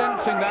 maybe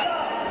sensing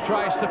that,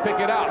 tries to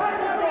pick it up.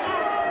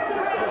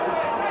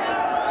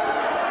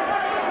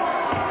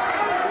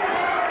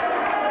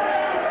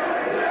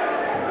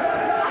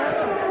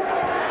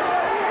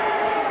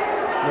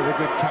 Another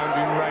good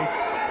countering right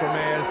from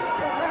Ayers.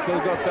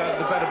 Still got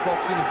the better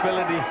boxing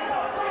ability.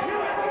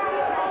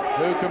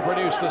 Who can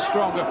produce the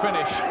stronger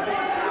finish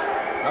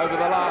over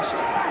the last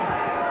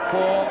 4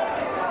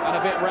 and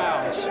a bit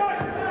rounds?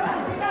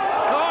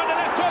 Oh, and a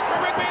left hook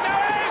from Rigby.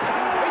 Now Ayers!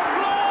 It's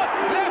floored!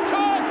 Left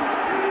hook!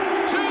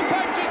 2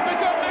 punches for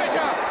good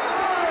measure.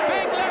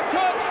 Big left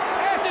hook.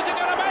 Ayers isn't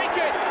going to make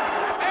it.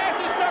 Ayers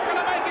is not going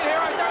to make it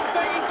here, I don't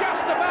think. He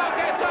just about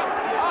gets up.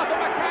 Arthur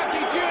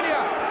McCarthy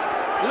Jr.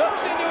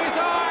 looks into his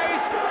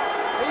eyes.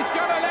 He's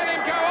going to let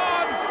him go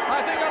on.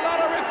 I think a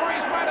lot of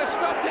referees might have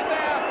stopped it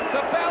there.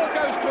 The bell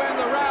goes to end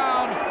the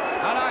round,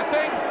 and I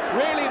think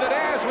really that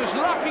Ayers was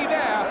lucky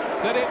there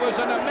that it was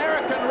an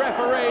American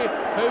referee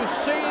who's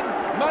seen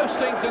most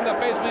things in the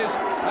business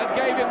and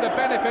gave him the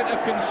benefit of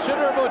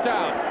considerable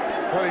doubt.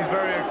 Well, he's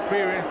very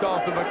experienced,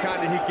 Arthur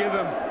McCarthy. He gave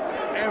him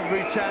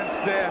every chance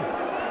there,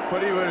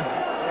 but he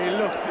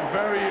looked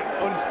very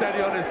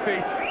unsteady on his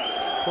feet.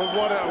 But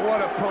what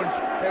a punch.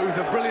 It was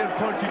a brilliant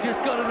punch. He just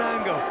got an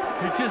angle.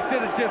 He just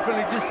did it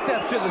differently, just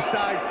stepped to the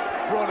side,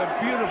 brought a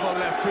beautiful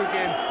left hook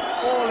in,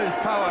 all his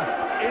power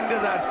into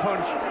that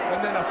punch, and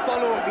then a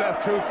follow-up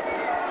left hook,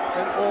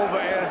 and over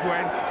Ayers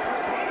went.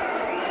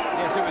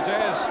 Yes, it was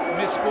Ayers'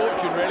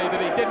 misfortune, really, that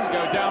he didn't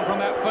go down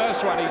from that first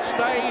one. He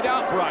stayed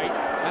upright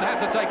and had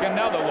to take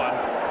another one.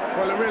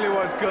 Well, it really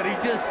was good. He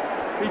just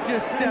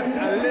stepped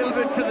a little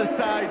bit to the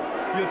side.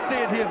 You'll see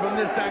it here from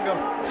this angle.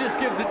 Just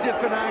gives a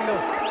different angle.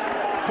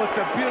 Puts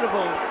a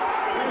beautiful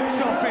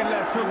chopping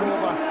left hook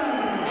over.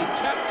 He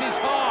tapped his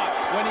heart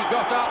when he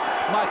got up,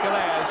 Michael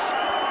Ayers,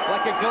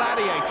 like a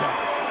gladiator.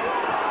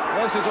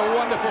 This is a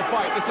wonderful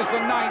fight. This is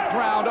the 9th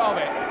round of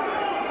it.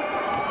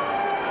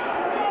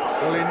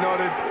 Well, he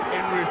nodded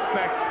in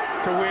respect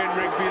to Wayne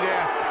Rigby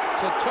there.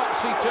 It's a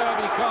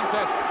topsy-turvy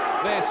contest,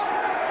 this.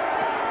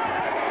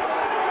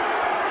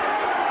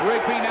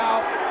 Rigby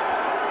now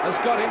has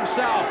got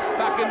himself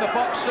back in the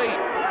box seat.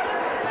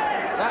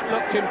 That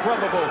looked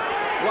improbable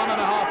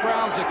 1.5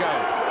 rounds ago.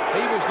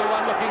 He was the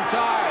one looking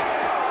tired.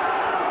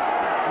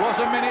 Was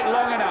a minute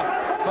long enough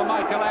for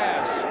Michael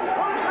Ayers.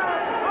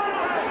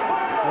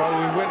 Well,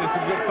 we've witnessed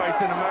some good fights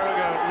in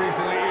America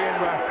recently, Ian.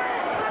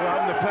 We're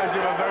having the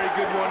pleasure of a very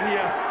good one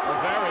here. A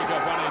very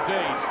good one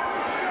indeed.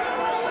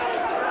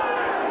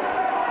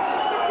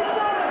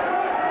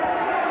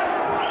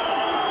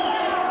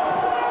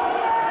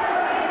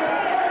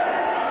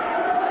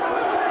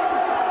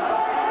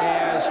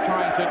 Ayers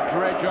trying to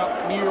dredge up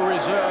new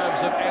reserves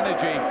of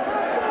energy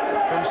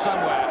from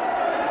somewhere.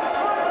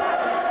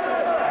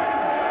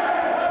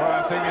 Well,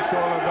 I think it's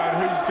all about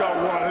who's got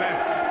what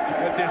left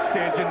at this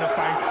stage in the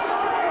fight.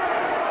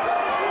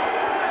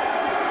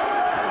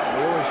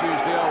 We always use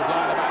the old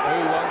line about who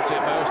wants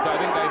it most. I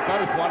think they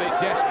both want it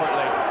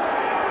desperately.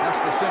 That's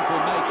the simple,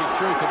 naked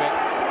truth of it.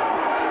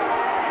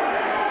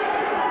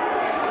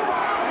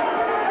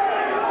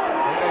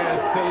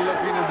 Ayers still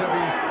looking as if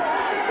he's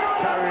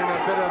carrying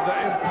a bit of the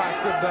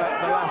impact of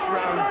the last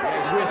round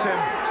with him.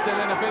 Still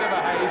in a bit of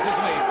a haze,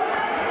 isn't he?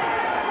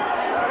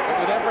 But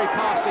with every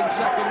passing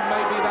second,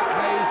 maybe that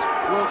haze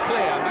will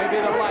clear.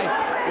 Maybe the life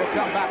will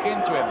come back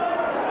into him.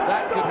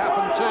 That could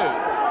happen too.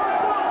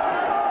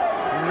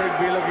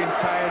 Rigby looking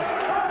tired.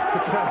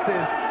 The press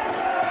is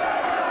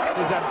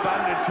a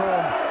bandage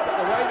home. But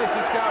the way this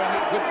is going,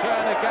 it could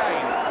turn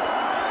again.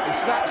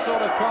 It's that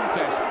sort of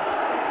contest.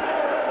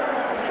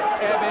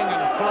 Ebbing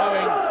and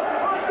flowing.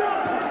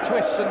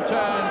 Twists and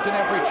turns in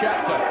every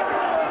chapter.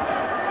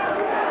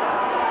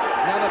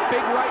 Now the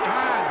big right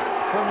hand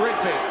from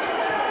Rigby.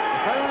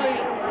 If only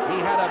he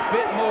had a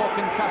bit more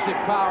concussive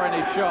power in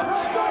his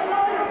shots.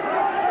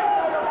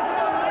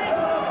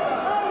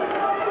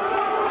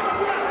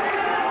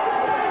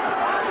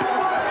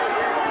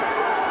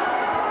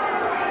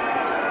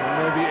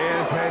 Maybe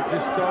Ayers' head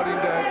just starting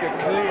to get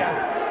clear,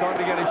 starting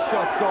to get his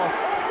shots off.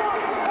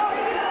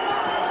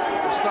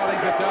 Starting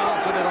to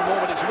dance a little more,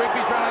 but it's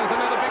Rigby's round. There's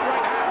another big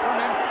right hand from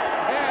him.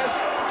 Ayers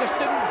just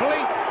didn't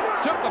blink,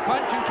 took the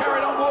punch and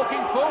carried on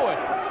walking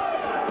forward.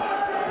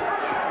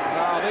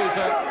 Now these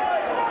are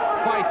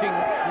fighting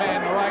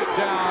men right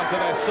down to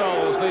their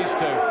souls, these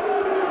two.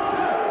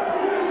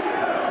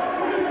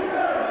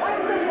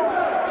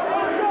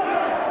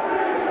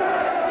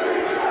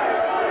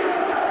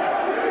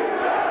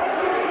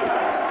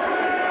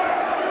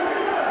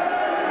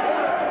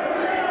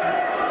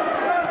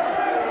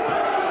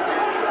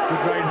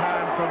 Right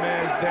hand from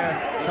Ayers there,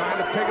 trying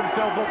to pick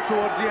himself up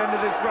towards the end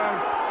of this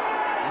round.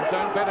 And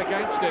don't bet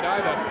against it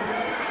either.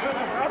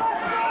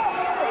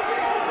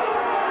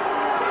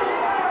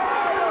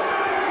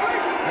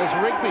 as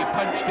Rigby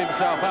punched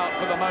himself out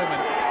for the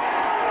moment.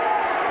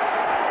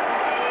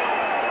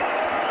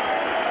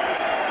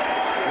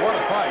 What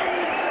a fight.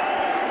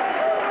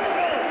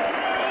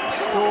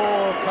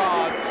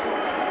 Scorecards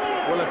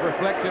will have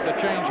reflected the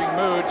changing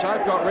moods.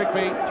 I've got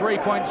Rigby 3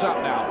 points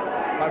up now.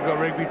 I've got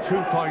Rigby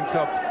 2 points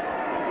up.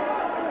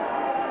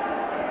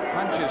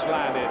 Punches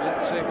landed.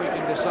 Let's see if we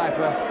can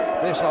decipher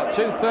this lot.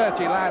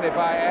 230 landed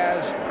by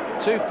Ayers,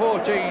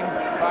 214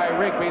 by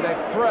Rigby.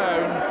 They've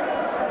thrown,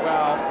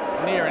 well,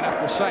 near enough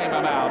the same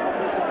amount.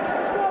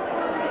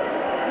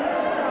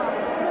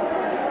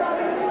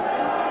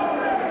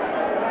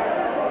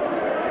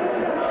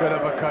 Good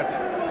uppercut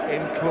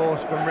in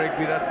close from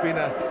Rigby. That's been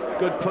a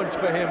good punch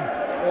for him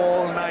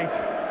all night.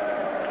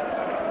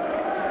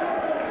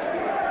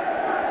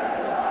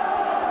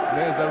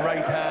 There's the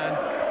right hand.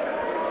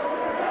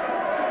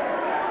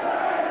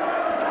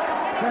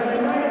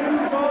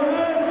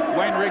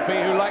 Wayne Rigby,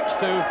 who likes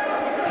to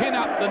pin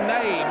up the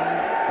name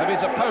of his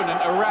opponent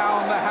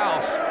around the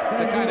house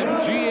to kind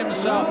of G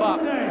himself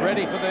up,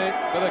 ready for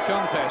the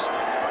contest.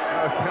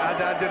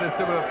 I did a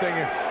similar thing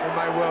in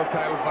my world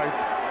title fight.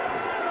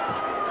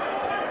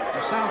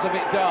 It sounds a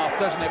bit daft,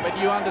 doesn't it? But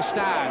you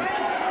understand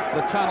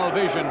the tunnel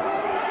vision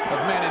of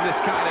men in this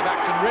kind of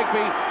action.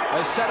 Rigby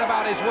has set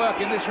about his work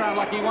in this round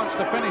like he wants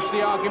to finish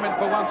the argument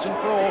for once and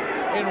for all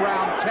in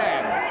round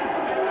 10.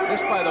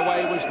 This, by the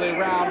way, was the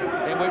round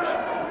in which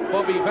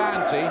Bobby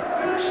Vanzi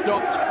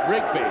stopped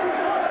Rigby.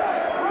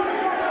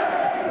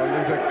 Well,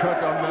 there's a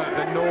cut on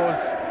the nose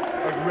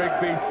of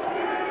Rigby's.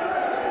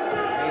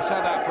 He's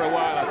had that for a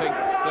while, I think,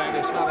 Glenn.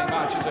 It's nothing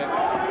much, is it?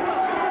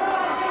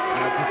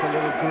 Yeah, just a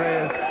little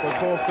graze, but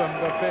both of them,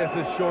 their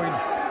faces showing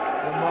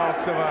the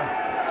marks of a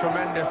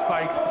tremendous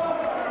fight.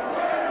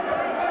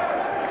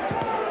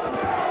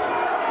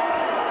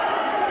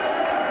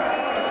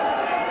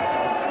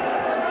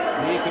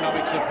 The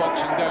economics of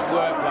boxing don't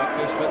work like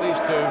this, but these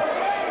two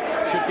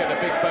should get a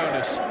big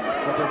bonus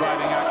for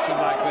providing action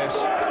like this.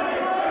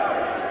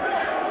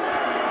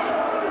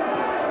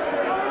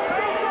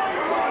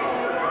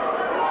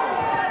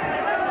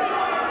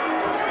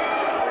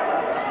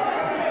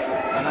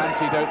 An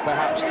antidote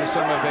perhaps to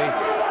some of the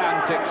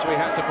antics we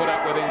had to put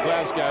up with in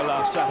Glasgow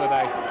last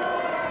Saturday.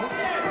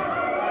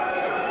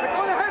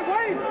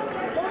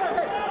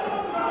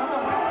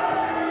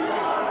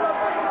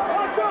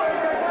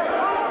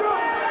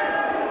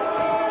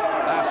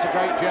 That's a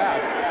great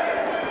jab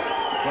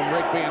from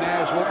Rigby, and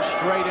Ayers walked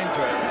straight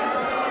into it.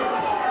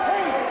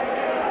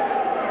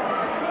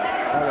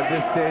 Well, at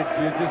this stage,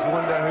 you just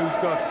wonder who's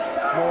got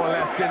more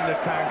left in the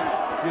tank.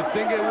 You'd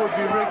think it would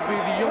be Rigby,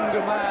 the younger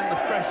man, the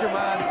fresher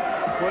man,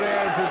 but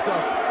Ayers has got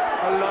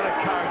a lot of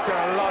character,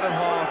 a lot of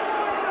heart.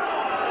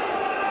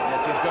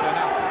 Yes, he's got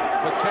enough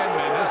for 10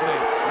 men, hasn't he?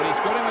 And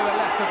he's got him with a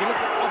left hook. He looked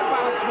off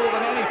balance more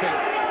than anything,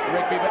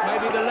 Rigby, but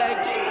maybe the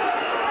legs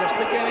just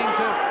beginning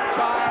to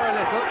tire a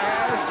little.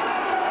 Ayers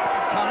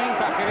coming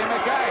back at him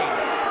again.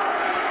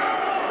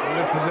 And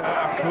this is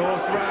a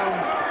close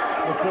round.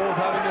 We're both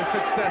having their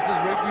successes.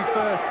 Rigby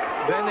first,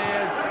 then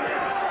Ayers.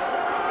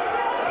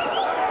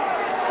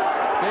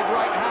 Big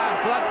right hand,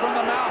 blood from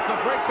the mouth of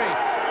Rigby.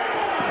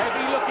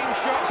 Heavy looking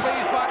shot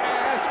seized by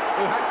Ayers,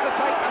 who has to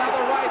take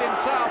another right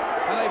himself,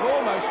 and they've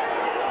almost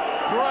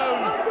thrown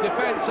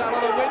defence out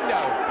of the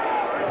window.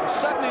 He's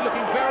suddenly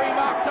looking very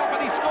marked up,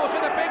 and he scores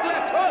with a big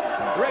left hook.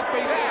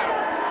 Rigby there.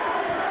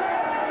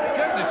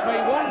 Goodness me,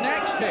 what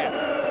next here?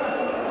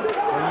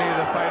 Well,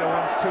 neither fighter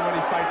wants too many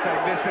fights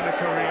like this in a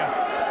career.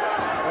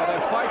 Well,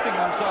 they're fighting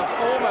themselves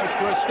almost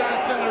to a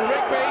standstill, and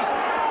Rigby,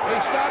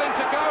 he's starting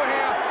to go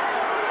here.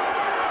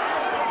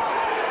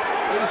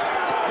 He's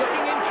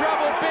looking in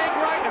trouble, big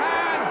right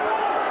hand.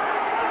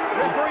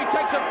 Referee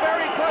takes a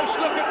very close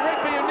look at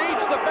Rigby, who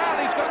needs the bell.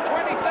 He's got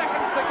 20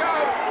 seconds to go.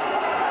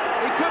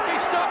 He could be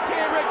stopped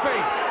here, Rigby.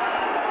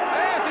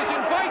 Ayers is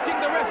inviting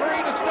the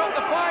referee to stop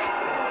the fight,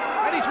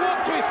 and he's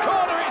walked to his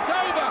corner. It's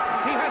over.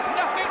 He has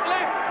nothing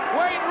left.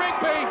 Wayne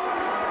Rigby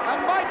and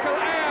Michael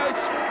Ayers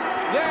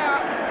there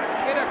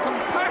in a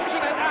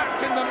compassionate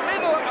act in the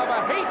middle of a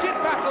heated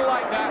battle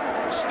like that,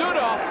 stood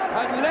off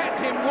and let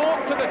him walk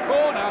to the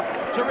corner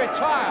to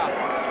retire.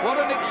 What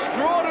an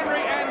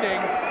extraordinary ending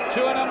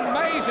to an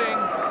amazing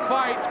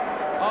fight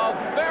of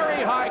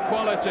very high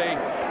quality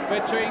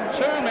between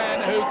two men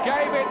who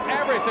gave it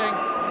everything.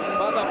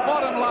 But the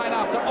bottom line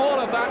after all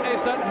of that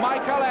is that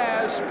Michael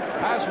Ayers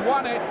has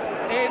won it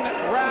in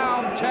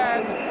round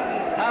 10,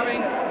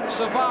 having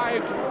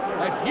survived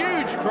a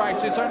huge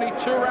crisis only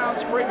 2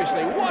 rounds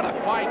previously. What a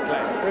fight,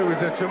 Glenn. It was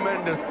a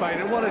tremendous fight,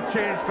 and what a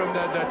change from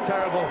the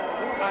terrible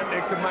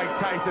antics of Mike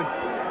Tyson.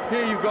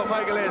 Here you've got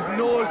Michael Ayers,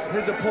 knows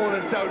his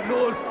opponent's out,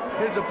 knows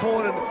his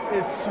opponent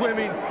is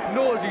swimming,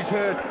 knows he's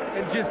hurt,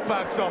 and just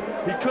backs off.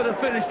 He could have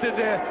finished it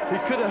there, he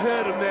could have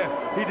hurt him there.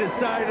 He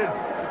decided,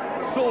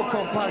 so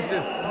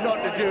compassionate,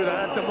 not to do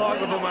that. That's the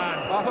mark of a man.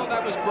 I thought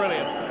that was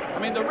brilliant. I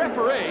mean, the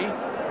referee,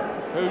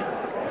 who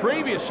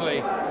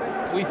previously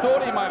we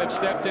thought he might have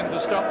stepped in to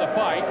stop the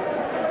fight,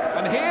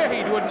 and here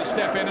he wouldn't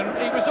step in, and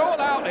he was all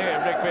out here,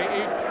 Rigby.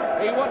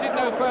 He wanted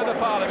no further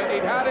part of it.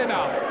 He'd had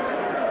enough.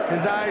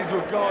 His eyes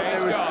were gone, Yeah,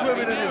 they were gone.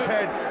 swimming in his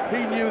head.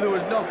 He knew there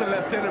was nothing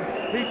left in him.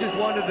 He just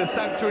wanted the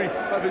sanctuary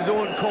of his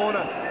own corner.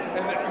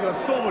 And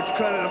so much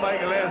credit to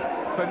Michael Ayers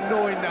for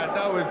knowing that.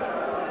 That was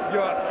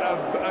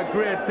a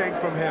great thing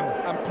from him.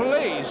 And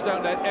please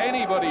don't let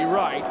anybody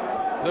write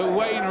that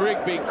Wayne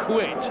Rigby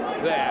quit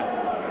there.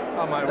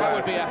 Oh my That word.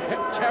 would be a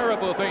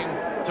terrible thing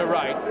to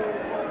write.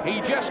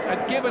 He just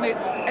had given it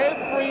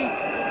every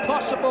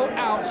possible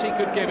ounce he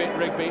could give it,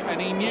 Rigby,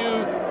 and he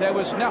knew there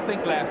was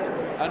nothing left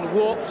and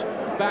walked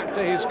back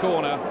to his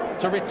corner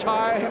to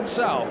retire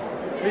himself.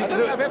 I don't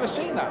think I've ever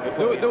seen that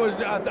before. There was,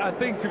 I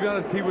think, to be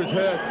honest, he was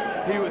hurt.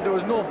 There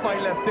was no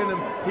fight left in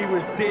him. He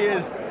was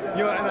dazed.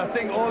 You know, and I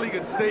think all he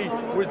could see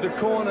was the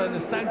corner, the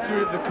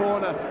sanctuary of the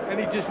corner, and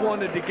he just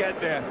wanted to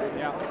get there.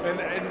 Yeah.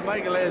 And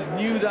Michael Ayers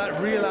knew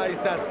that,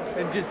 realised that,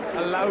 and just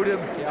allowed him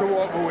to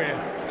walk away.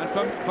 And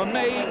for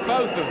me,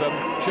 both of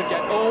them should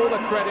get all the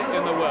credit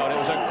in the world. It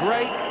was a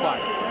great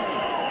fight.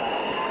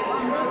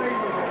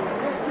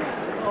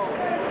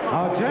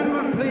 Now,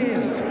 gentlemen,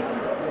 please,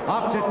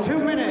 after 2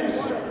 minutes,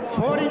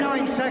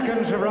 49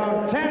 seconds of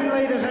round 10,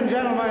 ladies and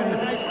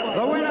gentlemen,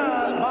 the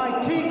winner by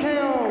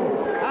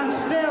TKO, and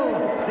still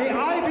the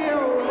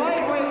IBO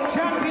lightweight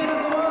champion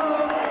of the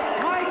world,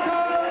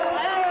 Michael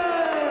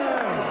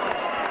Ayers.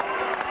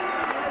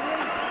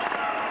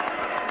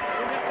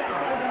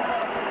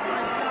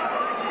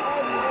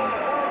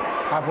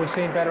 Have we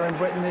seen better in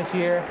Britain this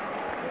year?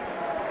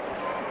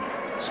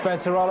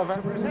 Spencer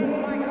Oliver?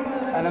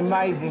 An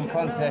amazing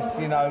contest,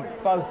 you know,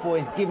 both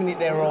boys giving it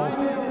their all.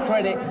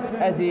 Credit,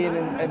 as Ian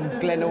and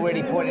Glenn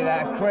already pointed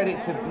out,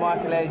 credit to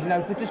Michael Ayers, you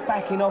know, for just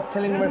backing off,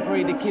 telling the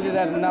referee the kid had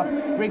had enough.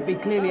 Rigby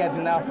clearly had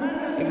enough.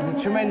 It was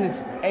a tremendous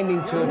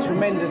ending to a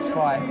tremendous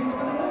fight.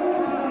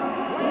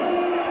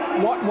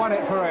 What won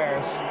it for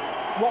Ayers?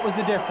 What was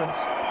the difference?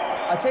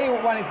 I tell you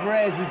what won it for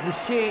Ayers was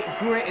the sheer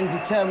grit and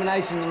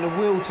determination and the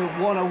will to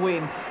want to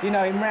win. You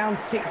know, in round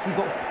 6, he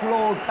got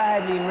floored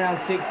badly in round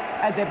 6.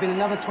 Had there been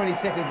another 20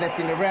 seconds left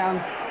in the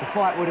round, the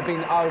fight would have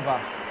been over.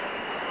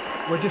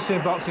 We're just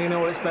seeing boxing in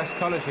all its best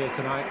colours here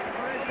tonight.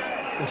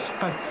 There's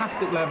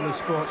fantastic level of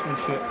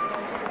sportsmanship.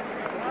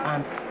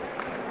 And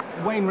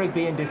Wayne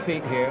Rigby in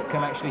defeat here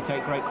can actually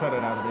take great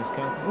credit out of this,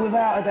 can't he?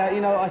 Without a doubt,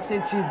 you know, I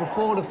said to you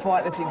before the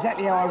fight, that's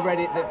exactly how I read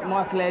it, that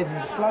Michael Ayers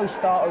is a slow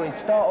starter. He'd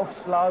start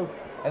off slow,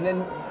 and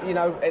then, you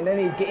know, and then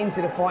he'd get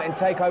into the fight and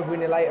take over in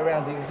the later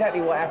rounds.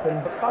 Exactly what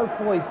happened. But both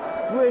boys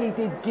really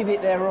did give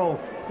it their all.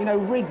 You know,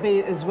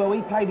 Rigby as well,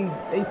 he played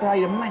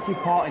a massive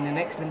part in an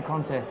excellent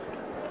contest.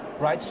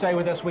 Right, stay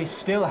with us. We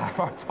still have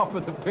our top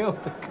of the bill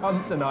to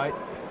come tonight.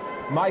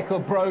 Michael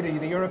Brodie,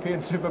 the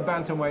European Super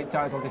Bantamweight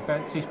title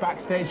defence. He's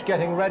backstage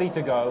getting ready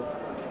to go.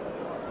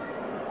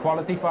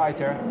 Quality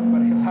fighter,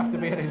 but he'll have to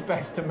be at his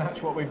best to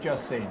match what we've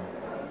just seen.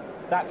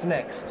 That's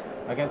next,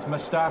 against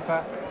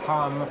Mustafa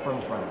Ham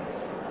from France.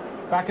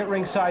 Back at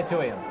ringside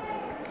to Ian.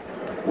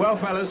 Well,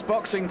 fellas,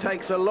 boxing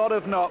takes a lot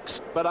of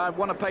knocks, but I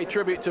want to pay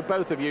tribute to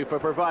both of you for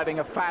providing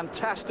a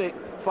fantastic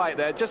fight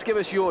there. Just give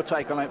us your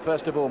take on it,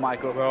 first of all,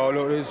 Michael. Well,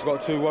 look, he's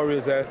got two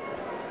warriors there.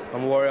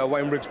 I'm a warrior,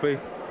 Wayne Rigby.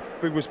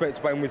 Big respect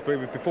to Wayne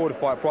Rigby before the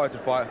fight, prior to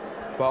the fight.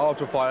 But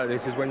after a fight like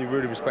this is when you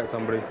really respect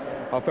somebody.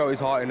 I felt his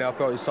heart in there, I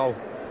felt his soul.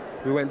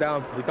 We went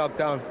down, we dug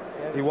down.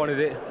 He wanted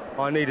it,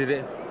 I needed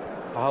it.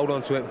 I held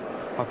on to it.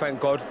 I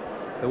thank God.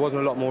 There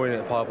wasn't a lot more in it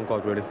apart from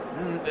God, really.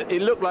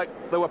 It looked like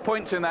there were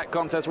points in that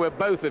contest where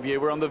both of you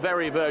were on the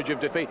very verge of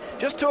defeat.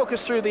 Just talk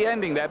us through the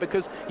ending there,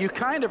 because you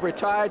kind of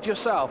retired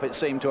yourself, it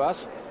seemed to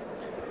us.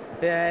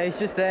 Yeah, he's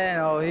just there, you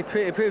know. He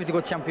proves a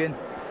good champion.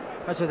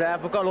 That's what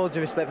I've got loads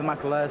of respect for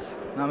Michael Ayers.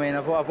 I mean,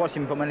 I've watched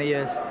him for many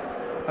years.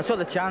 I took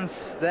the chance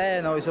there,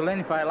 you know. It's a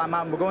learning fight like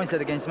Matt McGowan said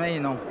against me, you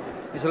know.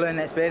 It's a learning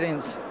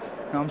experience.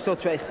 You know, I'm still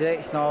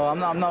 26, no, I'm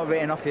not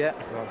written off yet.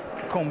 No.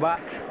 Come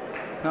back, you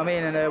know what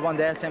I mean, and one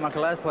day I'll take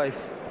Michael Ayers' place.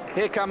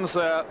 Here comes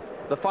the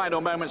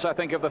final moments, I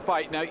think, of the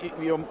fight. Now,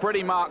 you're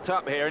pretty marked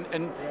up here,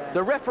 and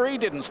the referee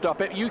didn't stop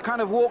it. You kind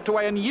of walked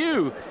away, and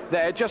you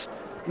there just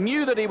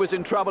knew that he was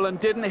in trouble and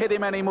didn't hit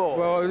him anymore.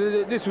 Well,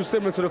 this was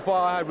similar to the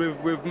fight I had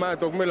with Mad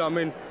Dog Miller. I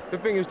mean, the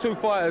thing is, two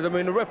fighters, I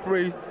mean, the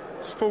referee,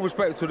 full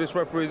respect to this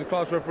referee, he's a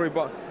class referee,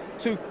 but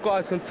two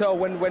guys can tell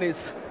when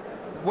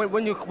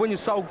you're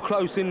so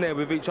close in there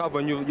with each other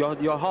and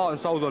your heart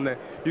and soul's on there,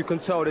 you can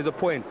tell there's a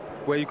point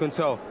where you can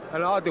tell.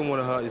 And I didn't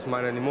want to hurt this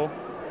man anymore.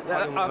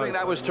 I think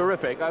that was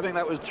terrific. I think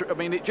that was, I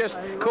mean, it just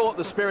caught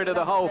the spirit of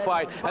the whole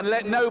fight, and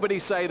let nobody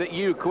say that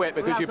you quit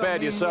because you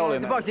bared your soul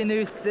in the there. boxing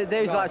news,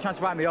 they was like trying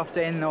to write me off,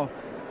 saying, no,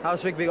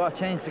 House Rigby got a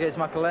chance against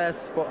Michael Ayers,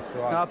 but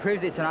no, I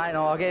proved it tonight.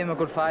 No, I gave him a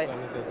good fight.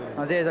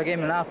 I gave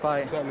him an half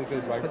fight. Certainly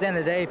did, mate. But at the end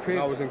of the day, he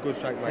proved... I was in good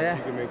shape, mate. Yeah.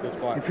 You gave me a good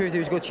fight. He proved he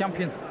was a good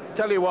champion.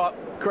 Tell you what,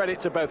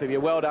 credit to both of you.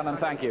 Well done and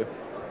thank you.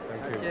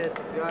 Thank you. Cheers.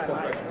 You're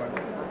right, mate.